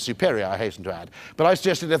quite a bit superior, I hasten to add. But I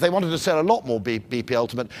suggested if they wanted to sell a lot more BP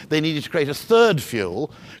Ultimate, they needed to create a third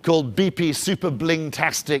fuel called BP Super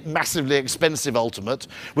Bling-tastic, massively expensive Ultimate,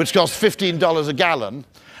 which costs $15 a gallon.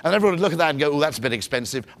 And everyone would look at that and go, oh, that's a bit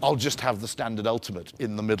expensive. I'll just have the standard Ultimate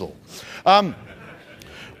in the middle.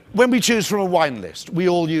 When we choose from a wine list, we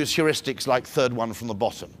all use heuristics like third one from the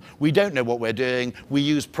bottom. We don't know what we're doing. We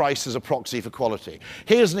use price as a proxy for quality.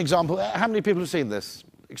 Here's an example. How many people have seen this?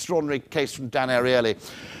 Extraordinary case from Dan Ariely.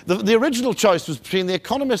 The original choice was between the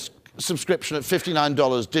Economist subscription at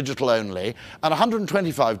 $59 digital only and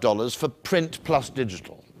 $125 for print plus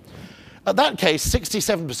digital. At that case,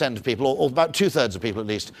 67% of people, or about two-thirds of people at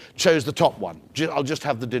least, chose the top one. I'll just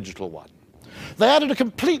have the digital one. They added a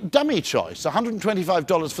complete dummy choice,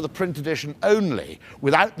 $125 for the print edition only,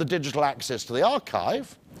 without the digital access to the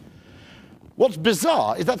archive. What's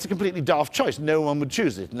bizarre is that's a completely daft choice. No one would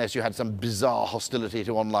choose it unless you had some bizarre hostility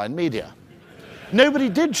to online media. Nobody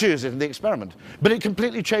did choose it in the experiment, but it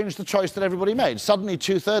completely changed the choice that everybody made. Suddenly,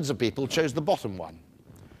 two-thirds of people chose the bottom one.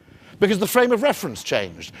 Because the frame of reference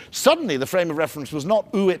changed. Suddenly, the frame of reference was not,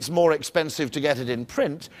 ooh, it's more expensive to get it in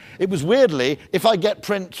print. It was weirdly, if I get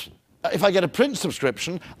a print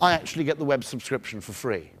subscription, I actually get the web subscription for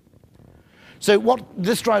free. So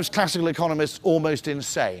this drives classical economists almost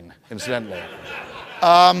insane, incidentally.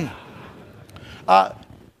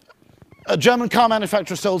 A German car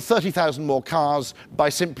manufacturer sold 30,000 more cars by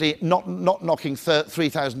simply not knocking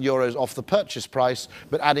 3,000 euros off the purchase price,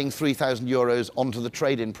 but adding 3,000 euros onto the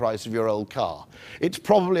trade-in price of your old car. It's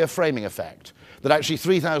probably a framing effect, that actually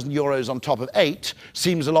 3,000 euros on top of 8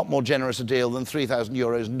 seems a lot more generous a deal than 3,000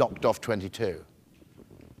 euros knocked off 22.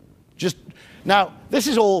 Now, this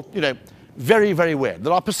is all, you know, very, very weird.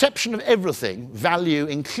 That our perception of everything, value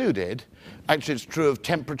included, actually it's true of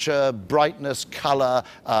temperature, brightness, color,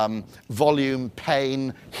 volume,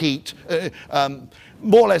 pain, heat,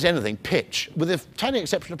 more or less anything, pitch, with the tiny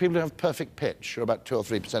exception of people who have perfect pitch, or about 2 or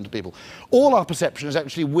 3% of people. All our perception is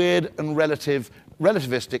actually weird and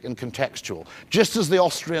relativistic and contextual, just as the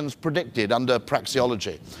Austrians predicted under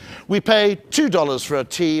praxeology. We pay $2 for a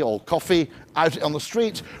tea or coffee out on the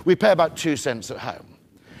street. We pay about 2 cents at home.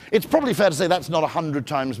 It's probably fair to say that's not 100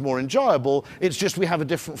 times more enjoyable. It's just we have a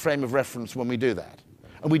different frame of reference when we do that.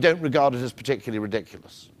 And we don't regard it as particularly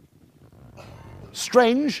ridiculous.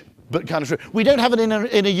 Strange, but kind of true. We don't have an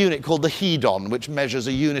inner unit called the hedon, which measures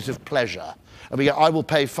a unit of pleasure. And we go, I will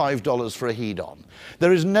pay $5 for a hedon.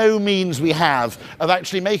 There is no means we have of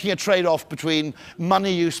actually making a trade-off between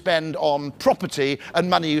money you spend on property and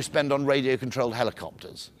money you spend on radio-controlled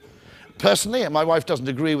helicopters. Personally, and my wife doesn't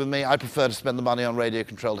agree with me, I prefer to spend the money on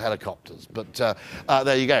radio-controlled helicopters. But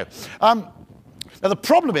there you go. Now, the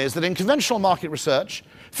problem is that in conventional market research,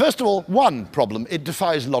 first of all, one problem, it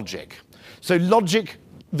defies logic. So logic,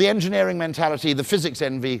 the engineering mentality, the physics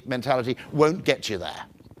envy mentality won't get you there.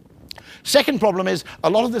 Second problem is a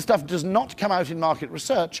lot of this stuff does not come out in market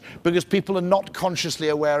research because people are not consciously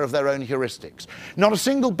aware of their own heuristics. Not a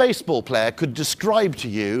single baseball player could describe to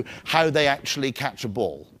you how they actually catch a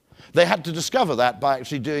ball. They had to discover that by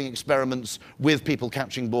actually doing experiments with people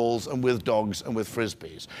catching balls and with dogs and with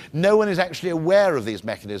frisbees. No one is actually aware of these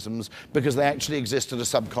mechanisms because they actually exist at a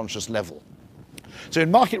subconscious level. So in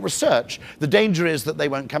market research, the danger is that they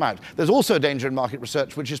won't come out. There's also a danger in market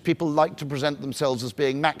research, which is people like to present themselves as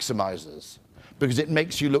being maximizers because it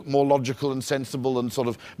makes you look more logical and sensible and sort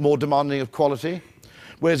of more demanding of quality.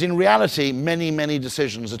 Whereas in reality, many, many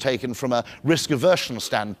decisions are taken from a risk aversion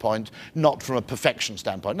standpoint, not from a perfection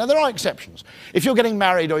standpoint. Now, there are exceptions. If you're getting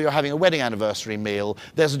married or you're having a wedding anniversary meal,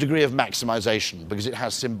 there's a degree of maximization because it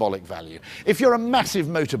has symbolic value. If you're a massive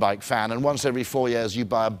motorbike fan and once every 4 years you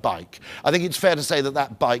buy a bike, I think it's fair to say that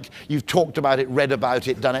that bike, you've talked about it, read about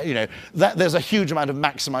it, done it, you know, there's a huge amount of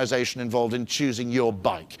maximization involved in choosing your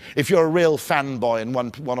bike, if you're a real fanboy in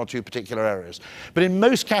one or two particular areas. But in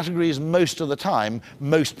most categories, most of the time,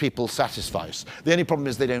 most people satisfice. The only problem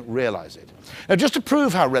is they don't realize it. Now, just to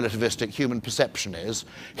prove how relativistic human perception is,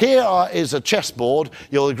 here is a chessboard.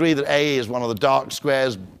 You'll agree that A is one of the dark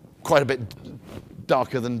squares, quite a bit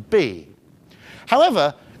darker than B.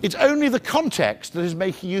 However, it's only the context that is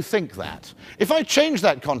making you think that. If I change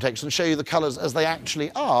that context and show you the colors as they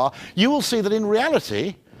actually are, you will see that in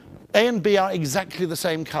reality, A and B are exactly the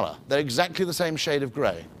same color. They're exactly the same shade of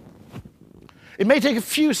gray. It may take a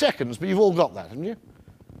few seconds, but you've all got that, haven't you?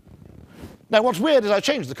 Now, what's weird is I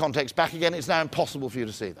changed the context back again. It's now impossible for you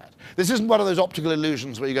to see that. This isn't one of those optical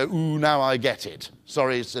illusions where you go, ooh, now I get it.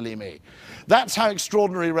 Sorry, silly me. That's how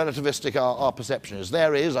extraordinary relativistic our perception is.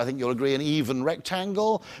 There is, I think you'll agree, an even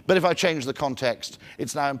rectangle, but if I change the context,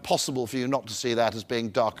 it's now impossible for you not to see that as being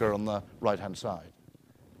darker on the right-hand side.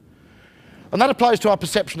 And that applies to our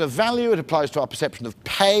perception of value, it applies to our perception of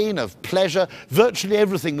pain, of pleasure. Virtually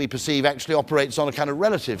everything we perceive actually operates on a kind of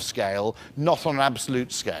relative scale, not on an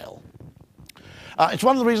absolute scale. It's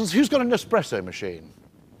one of the reasons, who's got an espresso machine?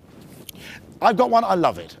 I've got one, I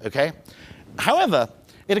love it, okay? However,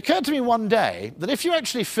 it occurred to me one day that if you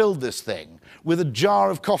actually filled this thing with a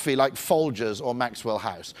jar of coffee like Folgers or Maxwell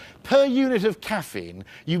House, per unit of caffeine,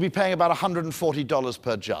 you'd be paying about $140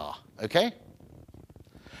 per jar, okay?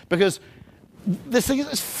 Because this thing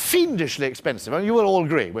is fiendishly expensive. I mean, you will all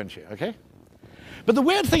agree, won't you, okay? But the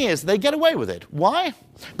weird thing is, they get away with it. Why?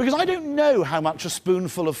 Because I don't know how much a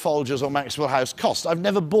spoonful of Folgers or Maxwell House costs. I've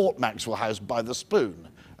never bought Maxwell House by the spoon,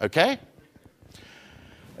 okay?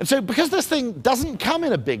 And so because this thing doesn't come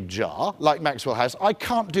in a big jar, like Maxwell House, I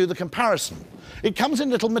can't do the comparison. It comes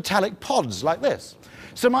in little metallic pods like this.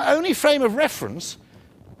 So my only frame of reference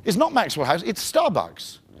is not Maxwell House, it's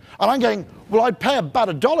Starbucks. And I'm going, well, I'd pay about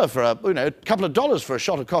 $1 for a couple of dollars for a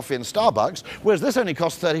shot of coffee in Starbucks, whereas this only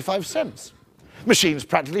costs 35 cents. Machine's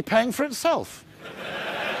practically paying for itself.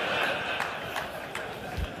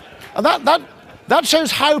 And that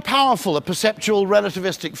shows how powerful a perceptual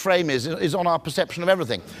relativistic frame is on our perception of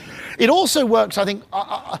everything. It also works, I think,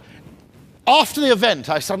 after the event,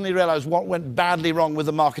 I suddenly realized what went badly wrong with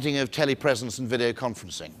the marketing of telepresence and video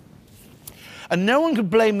conferencing. And no one could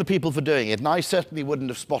blame the people for doing it, and I certainly wouldn't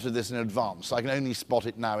have spotted this in advance. I can only spot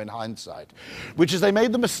it now in hindsight, which is they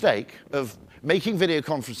made the mistake of making video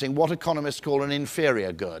conferencing what economists call an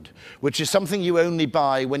inferior good, which is something you only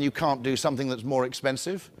buy when you can't do something that's more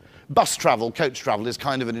expensive. Bus travel, coach travel is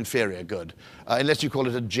kind of an inferior good, unless you call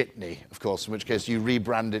it a jitney, of course, in which case you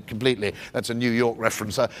rebrand it completely. That's a New York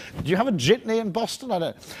reference. Do you have a jitney in Boston? I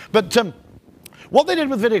don't know. But what they did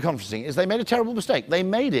with video conferencing is they made a terrible mistake. They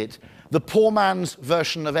made it the poor man's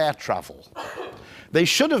version of air travel. They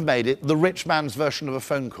should have made it the rich man's version of a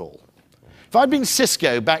phone call. If I'd been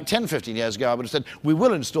Cisco back 10, 15 years ago, I would have said, we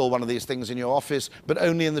will install one of these things in your office, but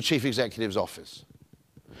only in the chief executive's office.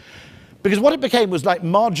 Because what it became was like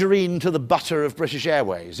margarine to the butter of British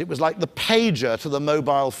Airways. It was like the pager to the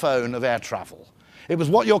mobile phone of air travel. It was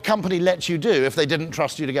what your company let you do if they didn't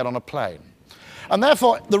trust you to get on a plane. And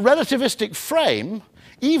therefore, the relativistic frame,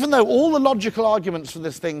 even though all the logical arguments for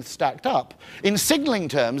this thing stacked up, in signaling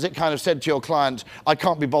terms, it kind of said to your client, I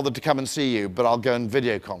can't be bothered to come and see you, but I'll go and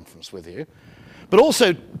video conference with you. But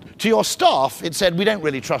also, to your staff, it said, we don't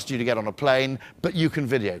really trust you to get on a plane, but you can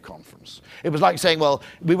video conference. It was like saying, well,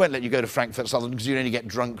 we won't let you go to Frankfurt Southern because you only get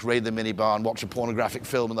drunk, raid the minibar, and watch a pornographic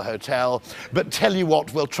film in the hotel. But tell you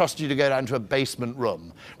what, we'll trust you to go down to a basement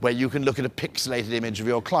room where you can look at a pixelated image of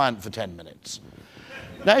your client for 10 minutes.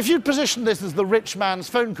 Now, if you'd positioned this as the rich man's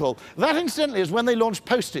phone call, that incidentally is when they launched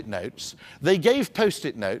Post-it notes. They gave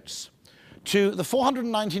Post-it notes to the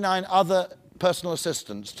 499 other personal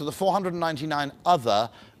assistants, to the 499 other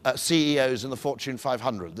CEOs in the Fortune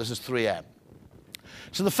 500. This is 3M.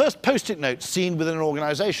 So the first Post-it note seen within an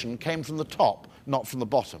organization came from the top, not from the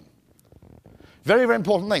bottom. Very, very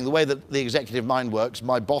important thing, the way that the executive mind works.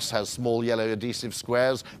 My boss has small yellow adhesive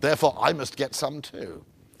squares, therefore I must get some too.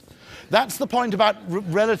 That's the point about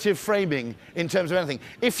relative framing in terms of anything.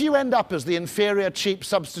 If you end up as the inferior, cheap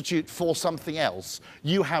substitute for something else,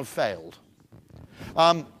 you have failed.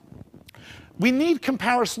 we need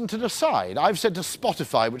comparison to decide. I've said to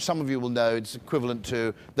Spotify, which some of you will know, it's equivalent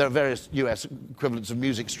to, there are various US equivalents of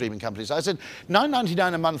music streaming companies. I said,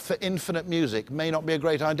 $9.99 a month for infinite music may not be a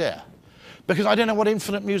great idea, because I don't know what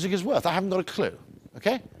infinite music is worth. I haven't got a clue,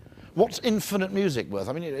 okay? What's infinite music worth?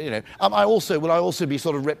 I mean, you know, will I also be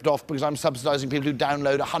sort of ripped off because I'm subsidizing people who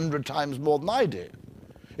download 100 times more than I do?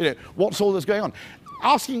 You know, what's all this going on?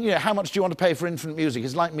 Asking, you know, how much do you want to pay for infinite music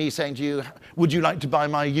is like me saying to you, would you like to buy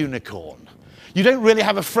my unicorn? You don't really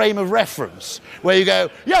have a frame of reference where you go,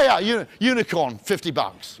 unicorn,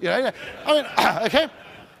 $50. You know, I mean, okay?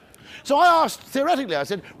 So I asked, theoretically, I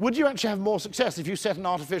said, would you actually have more success if you set an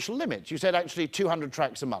artificial limit? You said actually 200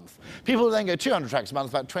 tracks a month. People then go 200 tracks a month,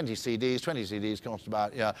 about 20 CDs. 20 CDs cost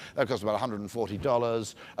about, that costs about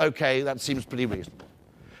 $140. Okay, that seems pretty reasonable.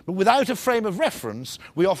 But without a frame of reference,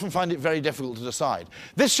 we often find it very difficult to decide.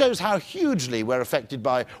 This shows how hugely we're affected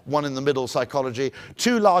by one-in-the-middle psychology.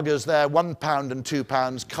 2 lagers there, £1 and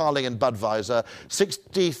 £2, Carling and Budweiser,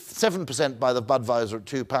 67% by the Budweiser at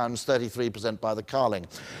 £2, 33% by the Carling.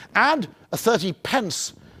 Add a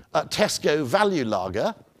 30p Tesco value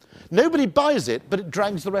lager. Nobody buys it, but it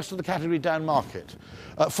drags the rest of the category down market.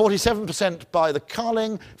 47% by the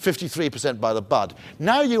Carling, 53% by the Bud.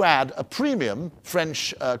 Now you add a premium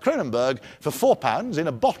French Kronenbourg for £4 in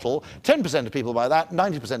a bottle. 10% of people buy that,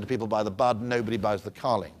 90% of people buy the Bud, nobody buys the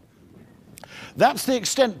Carling. That's the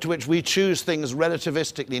extent to which we choose things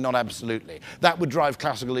relativistically, not absolutely. That would drive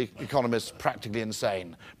classical economists practically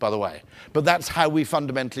insane, by the way. But that's how we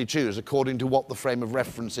fundamentally choose, according to what the frame of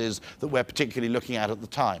reference is that we're particularly looking at the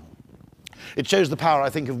time. It shows the power, I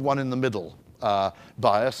think, of one-in-the-middle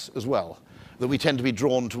bias as well, that we tend to be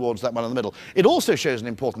drawn towards that one in the middle. It also shows an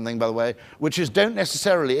important thing, by the way, which is don't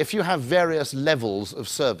necessarily, if you have various levels of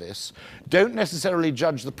service, don't necessarily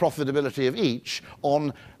judge the profitability of each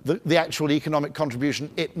on the actual economic contribution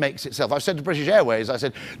it makes itself. I've said to British Airways, I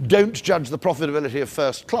said, don't judge the profitability of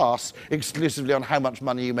first class exclusively on how much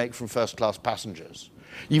money you make from first class passengers.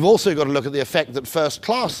 You've also got to look at the effect that first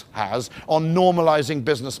class has on normalizing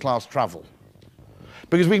business class travel.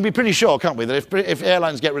 Because we can be pretty sure, can't we, that if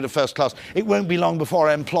airlines get rid of first class, it won't be long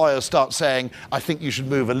before employers start saying, I think you should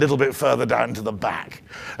move a little bit further down to the back.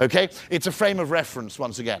 Okay? It's a frame of reference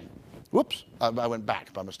once again. Whoops, I went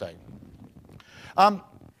back by mistake.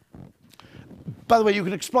 By the way, you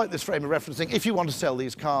can exploit this frame of referencing. If you want to sell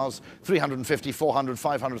these cars, $350,000,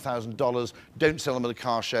 $400,000, $500,000, don't sell them at a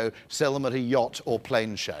car show, sell them at a yacht or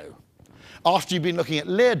plane show. After you've been looking at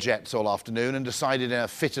Learjets all afternoon and decided in a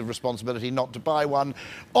fit of responsibility not to buy one,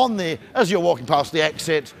 as you're walking past the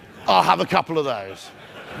exit, I'll have a couple of those.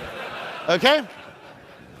 Okay?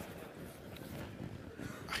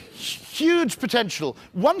 Huge potential.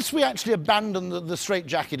 Once we actually abandon the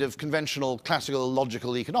straitjacket of conventional, classical,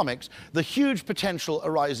 logical economics, the huge potential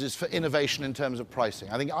arises for innovation in terms of pricing.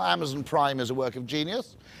 I think Amazon Prime is a work of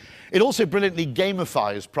genius. It also brilliantly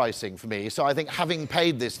gamifies pricing for me. So I think having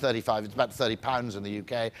paid this it's about £30 in the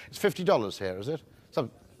UK. It's $50 here, is it?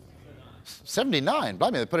 79,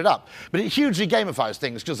 blimey, they put it up. But it hugely gamifies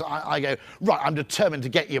things because I go, right, I'm determined to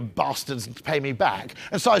get you bastards to pay me back.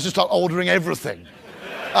 And so I just start ordering everything.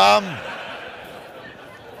 I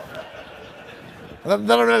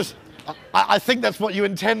think that's what you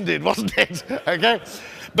intended, wasn't it? Okay?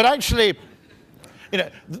 But actually, you know,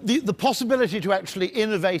 the possibility to actually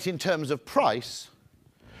innovate in terms of price,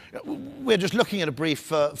 we're just looking at a brief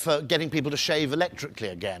for getting people to shave electrically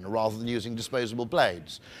again rather than using disposable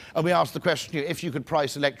blades. And we asked the question, if you could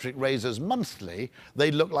price electric razors monthly,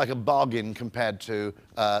 they'd look like a bargain compared to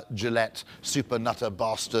Gillette, Super Nutter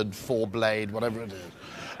Bastard, 4-blade, whatever it is.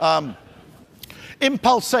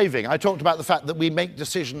 Impulse saving. I talked about the fact that we make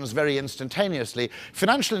decisions very instantaneously.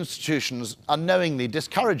 Financial institutions unknowingly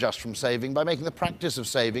discourage us from saving by making the practice of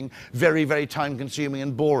saving very, very time-consuming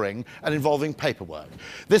and boring and involving paperwork.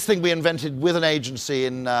 This thing we invented with an agency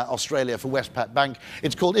in Australia for Westpac Bank.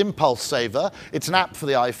 It's called Impulse Saver. It's an app for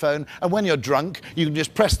the iPhone, and when you're drunk, you can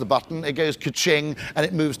just press the button, it goes ka-ching, and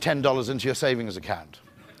it moves $10 into your savings account.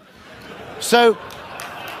 So,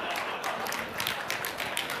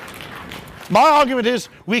 my argument is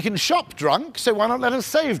we can shop drunk, so why not let us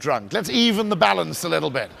save drunk? Let's even the balance a little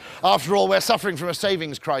bit. After all, we're suffering from a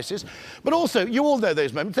savings crisis. But also, you all know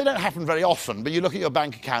those moments. They don't happen very often, but you look at your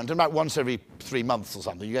bank account, and about once every 3 months or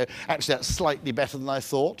something, you go, actually, that's slightly better than I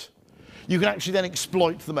thought. You can actually then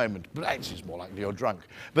exploit the moment. But actually, it's more likely you're drunk.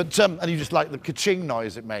 But, and you just like the ka-ching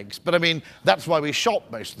noise it makes. But, I mean, that's why we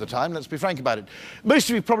shop most of the time. Let's be frank about it. Most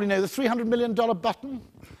of you probably know the $300 million button.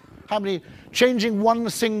 How many? Changing one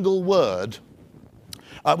single word,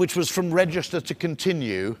 which was from register to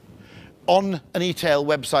continue, on an e-tail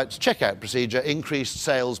website's checkout procedure increased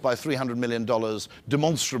sales by $300 million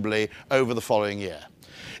demonstrably over the following year.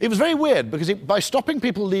 It was very weird because by stopping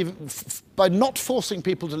people by not forcing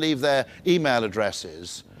people to leave their email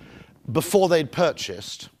addresses before they'd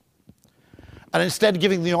purchased, and instead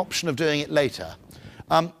giving the option of doing it later,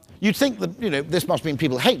 you'd think that, this must mean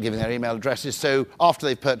people hate giving their email addresses, so after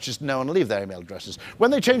they've purchased, no one will leave their email addresses.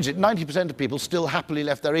 When they changed it, 90% of people still happily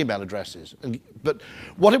left their email addresses. But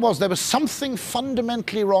what it was, there was something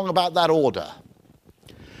fundamentally wrong about that order.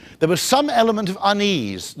 There was some element of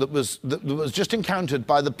unease that was just encountered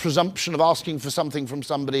by the presumption of asking for something from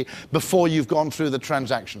somebody before you've gone through the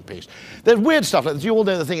transaction piece. There's weird stuff like this. You all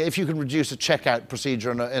know the thing, if you can reduce a checkout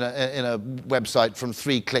procedure in a website from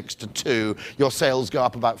 3 clicks to 2, your sales go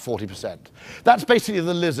up about 40%. That's basically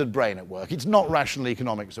the lizard brain at work. It's not rational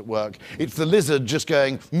economics at work. It's the lizard just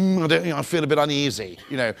going, I feel a bit uneasy.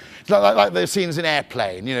 It's like the scenes in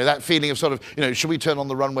Airplane, that feeling of sort of, should we turn on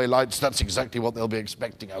the runway lights? That's exactly what they'll be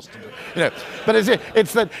expecting us. But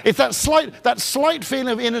it's that slight feeling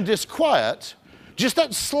of inner disquiet, just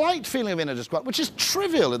that slight feeling of inner disquiet, which is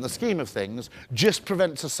trivial in the scheme of things, just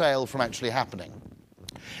prevents a sale from actually happening.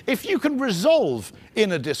 If you can resolve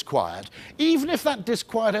inner disquiet, even if that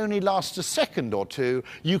disquiet only lasts a second or two,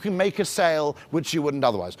 you can make a sale which you wouldn't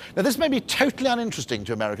otherwise. Now, this may be totally uninteresting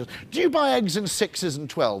to Americans. Do you buy eggs in 6s and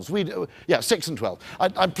 12s? We do, yeah, 6 and 12.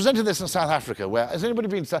 I presented this in South Africa, where, has anybody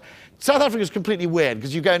been to South Africa is completely weird,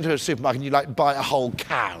 because you go into a supermarket and you buy a whole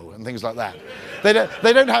cow and things like that.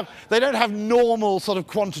 They don't have normal sort of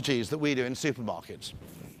quantities that we do in supermarkets.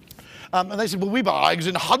 And they said, well, we buy eggs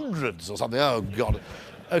in hundreds or something. Oh, God.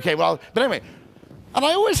 Okay, well, but anyway, and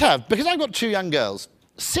I always have, because I've got 2 young girls,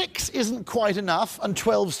 6 isn't quite enough and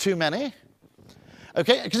 12's too many.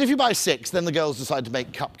 Okay, because if you buy 6, then the girls decide to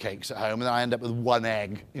make cupcakes at home and then I end up with 1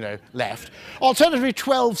 egg, left. Alternatively,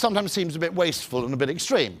 12 sometimes seems a bit wasteful and a bit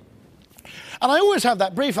extreme. And I always have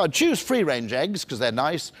that brief. I choose free-range eggs because they're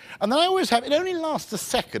nice, and then I always have, it only lasts a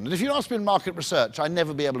second, and if you ask me in market research, I'd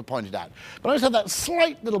never be able to point it out. But I always have that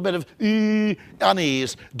slight little bit of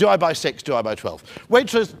unease. Do I buy 6? Do I buy 12?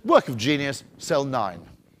 Waitrose, work of genius, sell 9.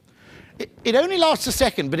 It only lasts a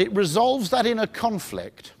second, but it resolves that inner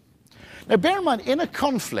conflict. Now, bear in mind, in a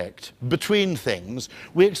conflict between things,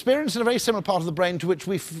 we experience in a very similar part of the brain to which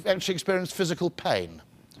we actually experience physical pain.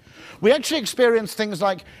 We actually experience things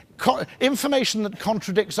like information that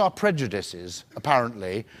contradicts our prejudices,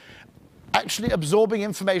 apparently, actually absorbing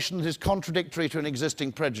information that is contradictory to an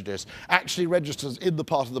existing prejudice, actually registers in the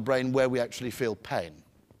part of the brain where we actually feel pain.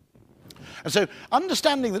 And so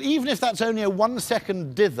understanding that even if that's only a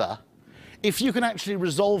 1-second dither, if you can actually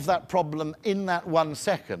resolve that problem in that 1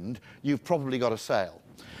 second, you've probably got a sale.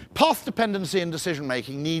 Path dependency in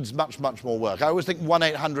decision-making needs much, much more work. I always think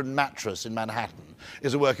 1-800-mattress in Manhattan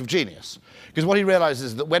is a work of genius. Because what he realizes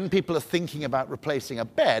is that when people are thinking about replacing a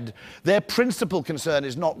bed, their principal concern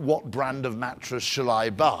is not what brand of mattress shall I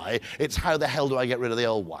buy, it's how the hell do I get rid of the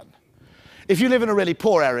old one. If you live in a really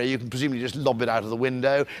poor area, you can presumably just lob it out of the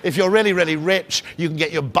window. If you're really, really rich, you can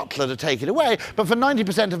get your butler to take it away. But for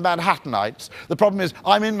 90% of Manhattanites, the problem is,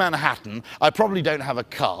 I'm in Manhattan, I probably don't have a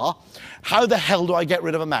car. How the hell do I get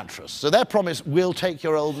rid of a mattress? So their promise, we'll take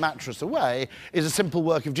your old mattress away, is a simple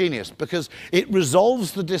work of genius, because it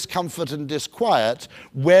resolves the discomfort and disquiet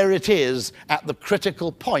where it is at the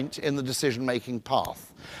critical point in the decision-making path.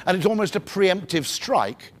 And it's almost a preemptive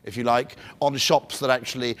strike, if you like, on shops that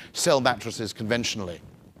actually sell mattresses conventionally.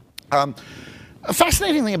 A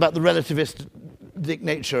fascinating thing about the relativistic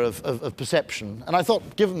nature of perception, and I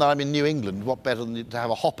thought, given that I'm in New England, what better than to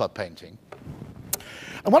have a Hopper painting?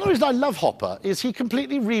 And one of the reasons I love Hopper is he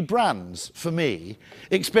completely rebrands, for me,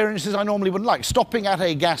 experiences I normally wouldn't like. Stopping at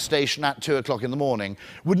a gas station at 2 o'clock in the morning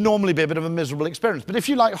would normally be a bit of a miserable experience. But if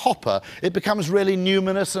you like Hopper, it becomes really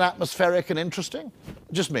numinous and atmospheric and interesting.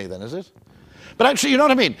 Just me then, is it? But actually, you know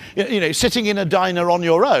what I mean? Sitting in a diner on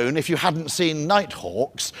your own, if you hadn't seen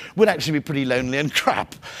Nighthawks, would actually be pretty lonely and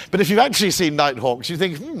crap. But if you've actually seen Nighthawks, you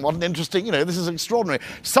think, what an interesting, this is extraordinary.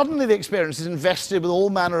 Suddenly the experience is invested with all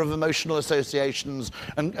manner of emotional associations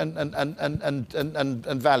and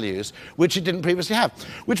values, which it didn't previously have.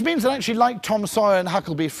 Which means that actually, like Tom Sawyer and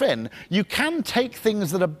Huckleberry Finn, you can take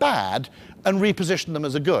things that are bad and reposition them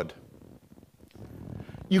as a good.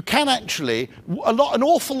 You can actually, an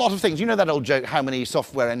awful lot of things. You know that old joke, how many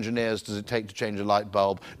software engineers does it take to change a light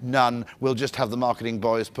bulb? None. We'll just have the marketing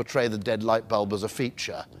boys portray the dead light bulb as a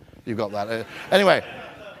feature. You got that? Anyway,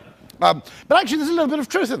 but actually there's a little bit of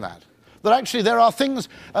truth in that. That actually there are things,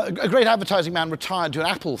 a great advertising man retired to an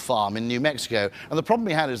apple farm in New Mexico, and the problem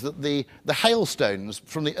he had is that the hailstones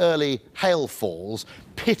from the early hail falls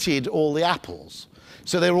pitted all the apples.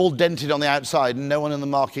 So they were all dented on the outside and no one in the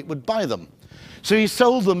market would buy them. So he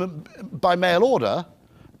sold them by mail order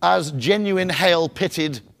as genuine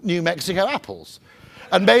hail-pitted New Mexico apples,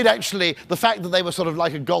 and made actually the fact that they were sort of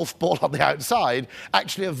like a golf ball on the outside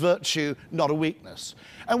actually a virtue, not a weakness.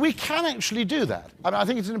 And we can actually do that. I mean, I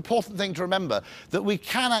think it's an important thing to remember that we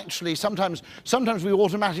can actually, sometimes we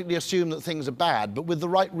automatically assume that things are bad, but with the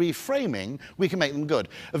right reframing, we can make them good.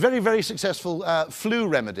 A very, very successful flu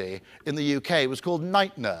remedy in the UK was called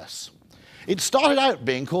Night Nurse. It started out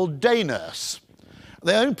being called Day Nurse.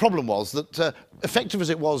 The only problem was that, effective as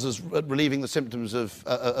it was as relieving the symptoms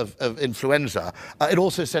of influenza, it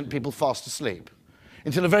also sent people fast asleep.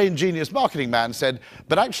 Until a very ingenious marketing man said,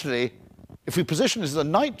 but actually, if we position this as a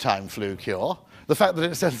nighttime flu cure, the fact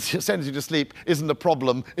that it sends you to sleep isn't a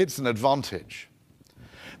problem, it's an advantage.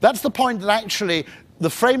 That's the point that actually the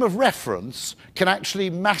frame of reference can actually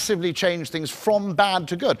massively change things from bad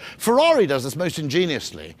to good. Ferrari does this most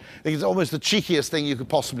ingeniously. I think it's almost the cheekiest thing you could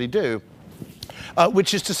possibly do,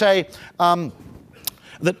 which is to say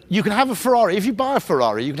that you can have a Ferrari. If you buy a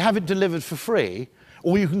Ferrari, you can have it delivered for free,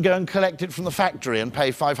 or you can go and collect it from the factory and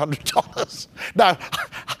pay $500. Now,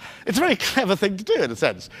 it's a very clever thing to do, in a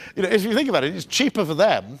sense. You know, if you think about it, it's cheaper for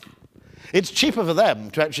them. It's cheaper for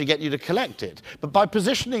them to actually get you to collect it. But by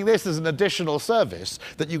positioning this as an additional service,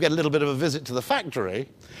 that you get a little bit of a visit to the factory,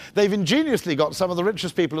 they've ingeniously got some of the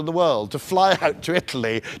richest people in the world to fly out to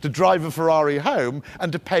Italy to drive a Ferrari home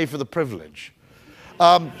and to pay for the privilege.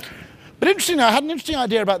 But interestingly, I had an interesting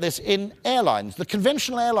idea about this in airlines. The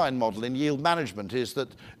conventional airline model in yield management is that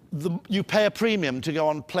you pay a premium to go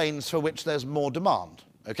on planes for which there's more demand.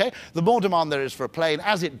 Okay? The more demand there is for a plane,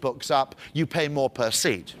 as it books up, you pay more per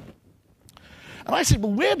seat. And I said,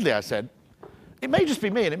 well, weirdly, I said, it may just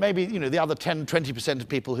be me, and it may be, you know, the other 10, 20% of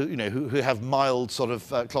people who, you know, who have mild sort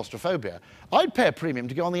of claustrophobia. I'd pay a premium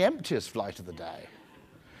to go on the emptiest flight of the day.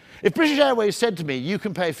 If British Airways said to me, you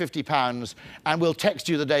can pay £50 and we'll text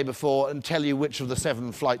you the day before and tell you which of the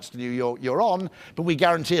 7 flights to New York you're on, but we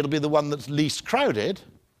guarantee it'll be the one that's least crowded,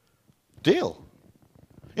 deal.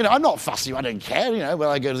 You know, I'm not fussy, I don't care, you know, when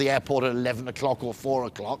I go to the airport at 11 o'clock or 4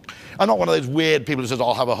 o'clock. I'm not one of those weird people who says,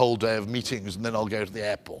 I'll have a whole day of meetings and then I'll go to the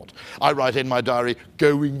airport. I write in my diary,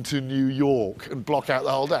 going to New York, and block out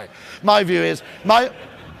the whole day. My view is, my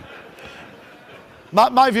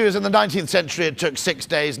view is in the 19th century it took 6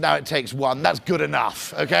 days, now it takes 1. That's good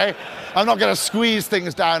enough, okay? I'm not going to squeeze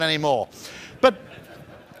things down anymore. But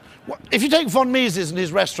if you take von Mises and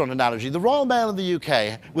his restaurant analogy, the Royal Mail in the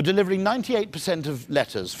UK were delivering 98% of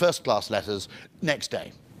letters, first-class letters, next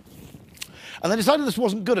day. And they decided this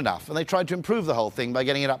wasn't good enough, and they tried to improve the whole thing by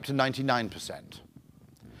getting it up to 99%.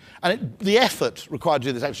 And the effort required to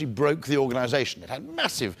do this actually broke the organisation. It had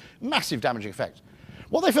massive, massive damaging effects.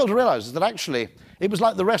 What they failed to realise is that actually it was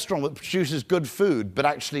like the restaurant that produces good food but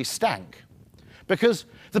actually stank. Because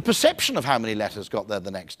the perception of how many letters got there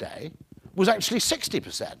the next day was actually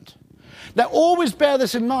 60%. Now, always bear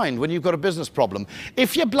this in mind when you've got a business problem.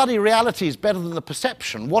 If your bloody reality is better than the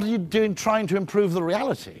perception, what are you doing trying to improve the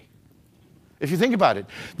reality? If you think about it,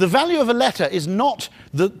 the value of a letter is not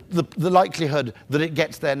the likelihood that it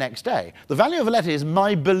gets there next day. The value of a letter is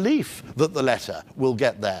my belief that the letter will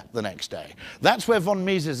get there the next day. That's where von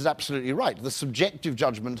Mises is absolutely right. The subjective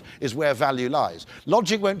judgment is where value lies.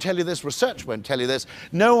 Logic won't tell you this, research won't tell you this.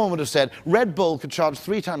 No one would have said Red Bull could charge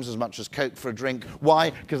 3 times as much as Coke for a drink.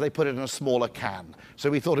 Why? Because they put it in a smaller can.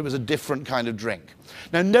 So we thought it was a different kind of drink.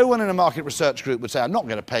 Now, no one in a market research group would say, I'm not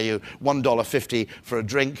going to pay you $1.50 for a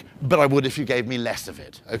drink, but I would if you gave me less of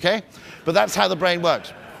it, okay? But that's how the brain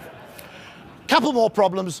works. Couple more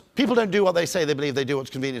problems. People don't do what they say they believe, they do what's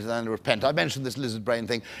convenient and then they repent. I mentioned this lizard brain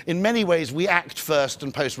thing. In many ways, we act first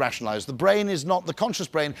and post-rationalize. The brain is not, the conscious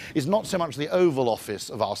brain is not so much the Oval Office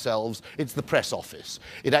of ourselves, it's the press office.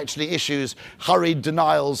 It actually issues hurried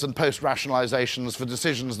denials and post-rationalizations for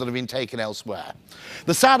decisions that have been taken elsewhere.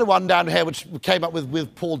 The sadder one down here, which came up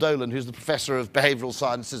with Paul Dolan, who's the professor of behavioral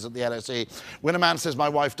sciences at the LSE, when a man says, my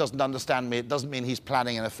wife doesn't understand me, it doesn't mean he's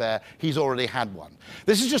planning an affair, he's already had one.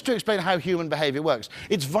 This is just to explain how human behavior works.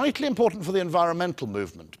 It's vitally important for the environmental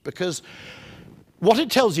movement because what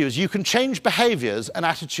it tells you is you can change behaviors and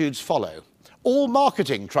attitudes follow. All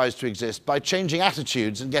marketing tries to exist by changing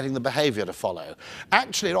attitudes and getting the behavior to follow.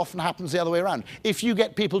 Actually, it often happens the other way around. If you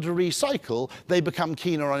get people to recycle, they become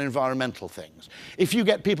keener on environmental things. If you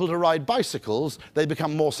get people to ride bicycles, they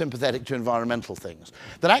become more sympathetic to environmental things.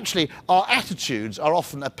 That actually, our attitudes are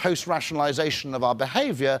often a post-rationalization of our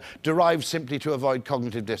behavior derived simply to avoid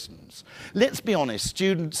cognitive dissonance. Let's be honest,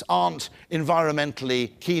 students aren't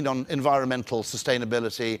environmentally keen on environmental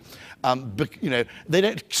sustainability. You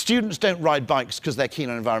know, students don't ride bikes because they're keen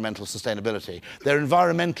on environmental sustainability. They're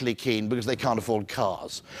environmentally keen because they can't afford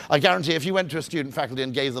cars. I guarantee if you went to a student faculty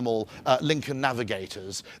and gave them all Lincoln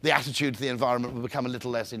Navigators, the attitude to the environment would become a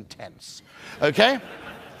little less intense. Okay?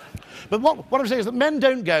 But what I'm saying is that men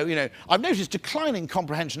don't go, I've noticed declining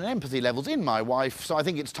comprehension and empathy levels in my wife, so I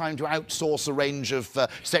think it's time to outsource a range of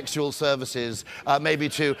sexual services, maybe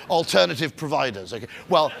to alternative providers. Okay?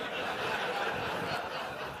 Well,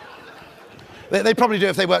 they probably do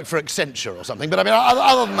if they work for Accenture or something, but I mean,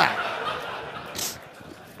 other than that.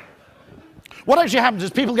 What actually happens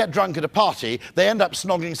is people get drunk at a party, they end up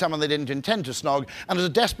snogging someone they didn't intend to snog, and as a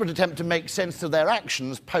desperate attempt to make sense of their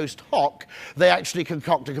actions post hoc, they actually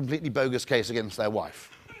concoct a completely bogus case against their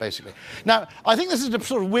wife, basically. Now, I think this is a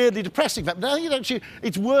sort of weirdly depressing fact, but I think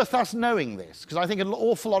it's worth us knowing this, because I think an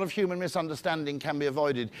awful lot of human misunderstanding can be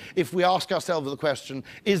avoided if we ask ourselves the question,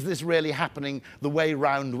 is this really happening the way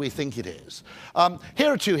round we think it is?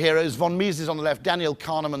 Here are two heroes, von Mises on the left, Daniel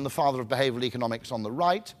Kahneman, the father of behavioral economics, on the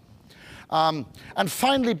right. And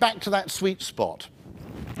finally, back to that sweet spot.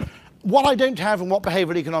 What I don't have and what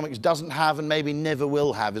behavioral economics doesn't have and maybe never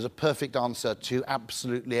will have is a perfect answer to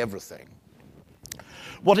absolutely everything.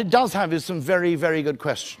 What it does have is some very, very good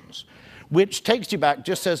questions, which takes you back,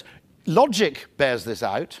 just says, logic bears this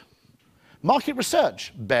out, market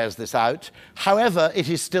research bears this out, however, it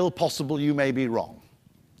is still possible you may be wrong.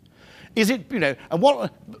 Is it, and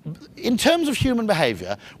what, in terms of human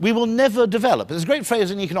behavior, we will never develop. There's a great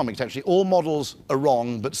phrase in economics, actually, all models are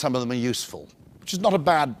wrong, but some of them are useful, which is not a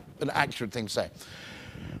bad and accurate thing to say.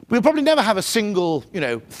 We'll probably never have a single,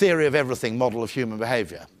 theory of everything model of human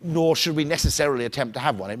behavior, nor should we necessarily attempt to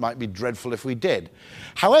have one. It might be dreadful if we did.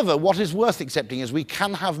 However, what is worth accepting is we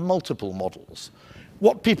can have multiple models.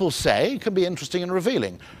 What people say can be interesting and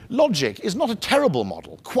revealing. Logic is not a terrible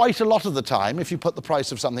model. Quite a lot of the time, if you put the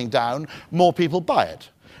price of something down, more people buy it.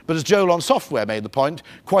 But as Joel on software made the point,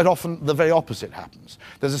 quite often the very opposite happens.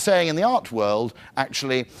 There's a saying in the art world,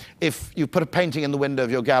 actually, if you put a painting in the window of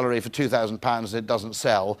your gallery for £2,000 and it doesn't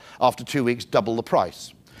sell, after 2 weeks, double the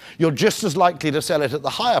price. You're just as likely to sell it at the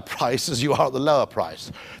higher price as you are at the lower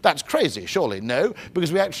price. That's crazy, surely? No,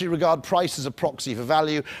 because we actually regard price as a proxy for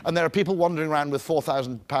value, and there are people wandering around with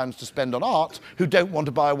 £4,000 to spend on art who don't want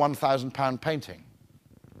to buy a £1,000 painting.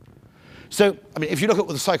 So, I mean, if you look at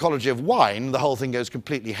the psychology of wine, the whole thing goes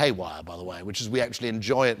completely haywire, by the way, which is we actually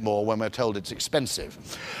enjoy it more when we're told it's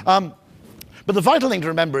expensive. But the vital thing to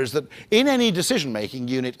remember is that in any decision-making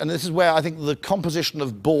unit, and this is where I think the composition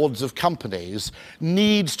of boards of companies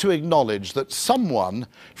needs to acknowledge that someone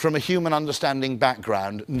from a human understanding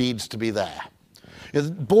background needs to be there.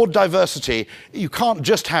 Board diversity, you can't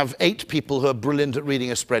just have 8 people who are brilliant at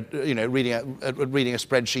reading a reading a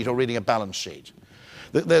spreadsheet or reading a balance sheet.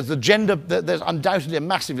 There's undoubtedly a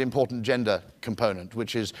massively important gender component,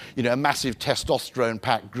 which is, a massive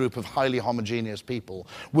testosterone-packed group of highly homogeneous people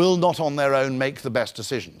will not on their own make the best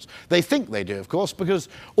decisions. They think they do, of course, because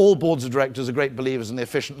all boards of directors are great believers in the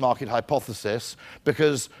efficient market hypothesis,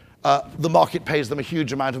 because the market pays them a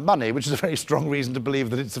huge amount of money, which is a very strong reason to believe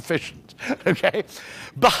that it's efficient, okay?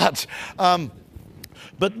 But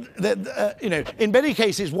in many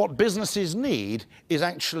cases, what businesses need is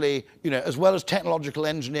actually, as well as technological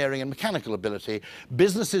engineering and mechanical ability,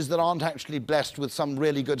 businesses that aren't actually blessed with some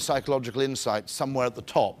really good psychological insight somewhere at the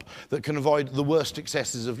top that can avoid the worst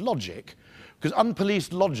excesses of logic. Because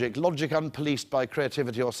unpoliced logic unpoliced by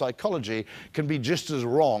creativity or psychology, can be just as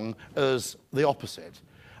wrong as the opposite.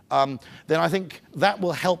 Then I think that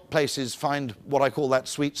will help places find what I call that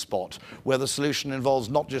sweet spot, where the solution involves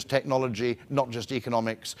not just technology, not just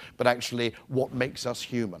economics, but actually what makes us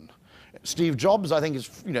human. Steve Jobs, I think,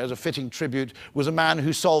 as a fitting tribute, was a man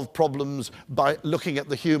who solved problems by looking at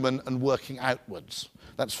the human and working outwards.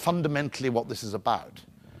 That's fundamentally what this is about.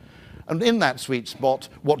 And in that sweet spot,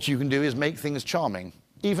 what you can do is make things charming,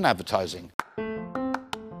 even advertising.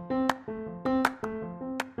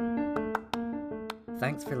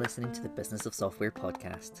 Thanks for listening to the Business of Software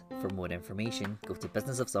podcast. For more information, go to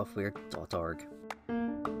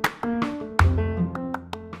businessofsoftware.org.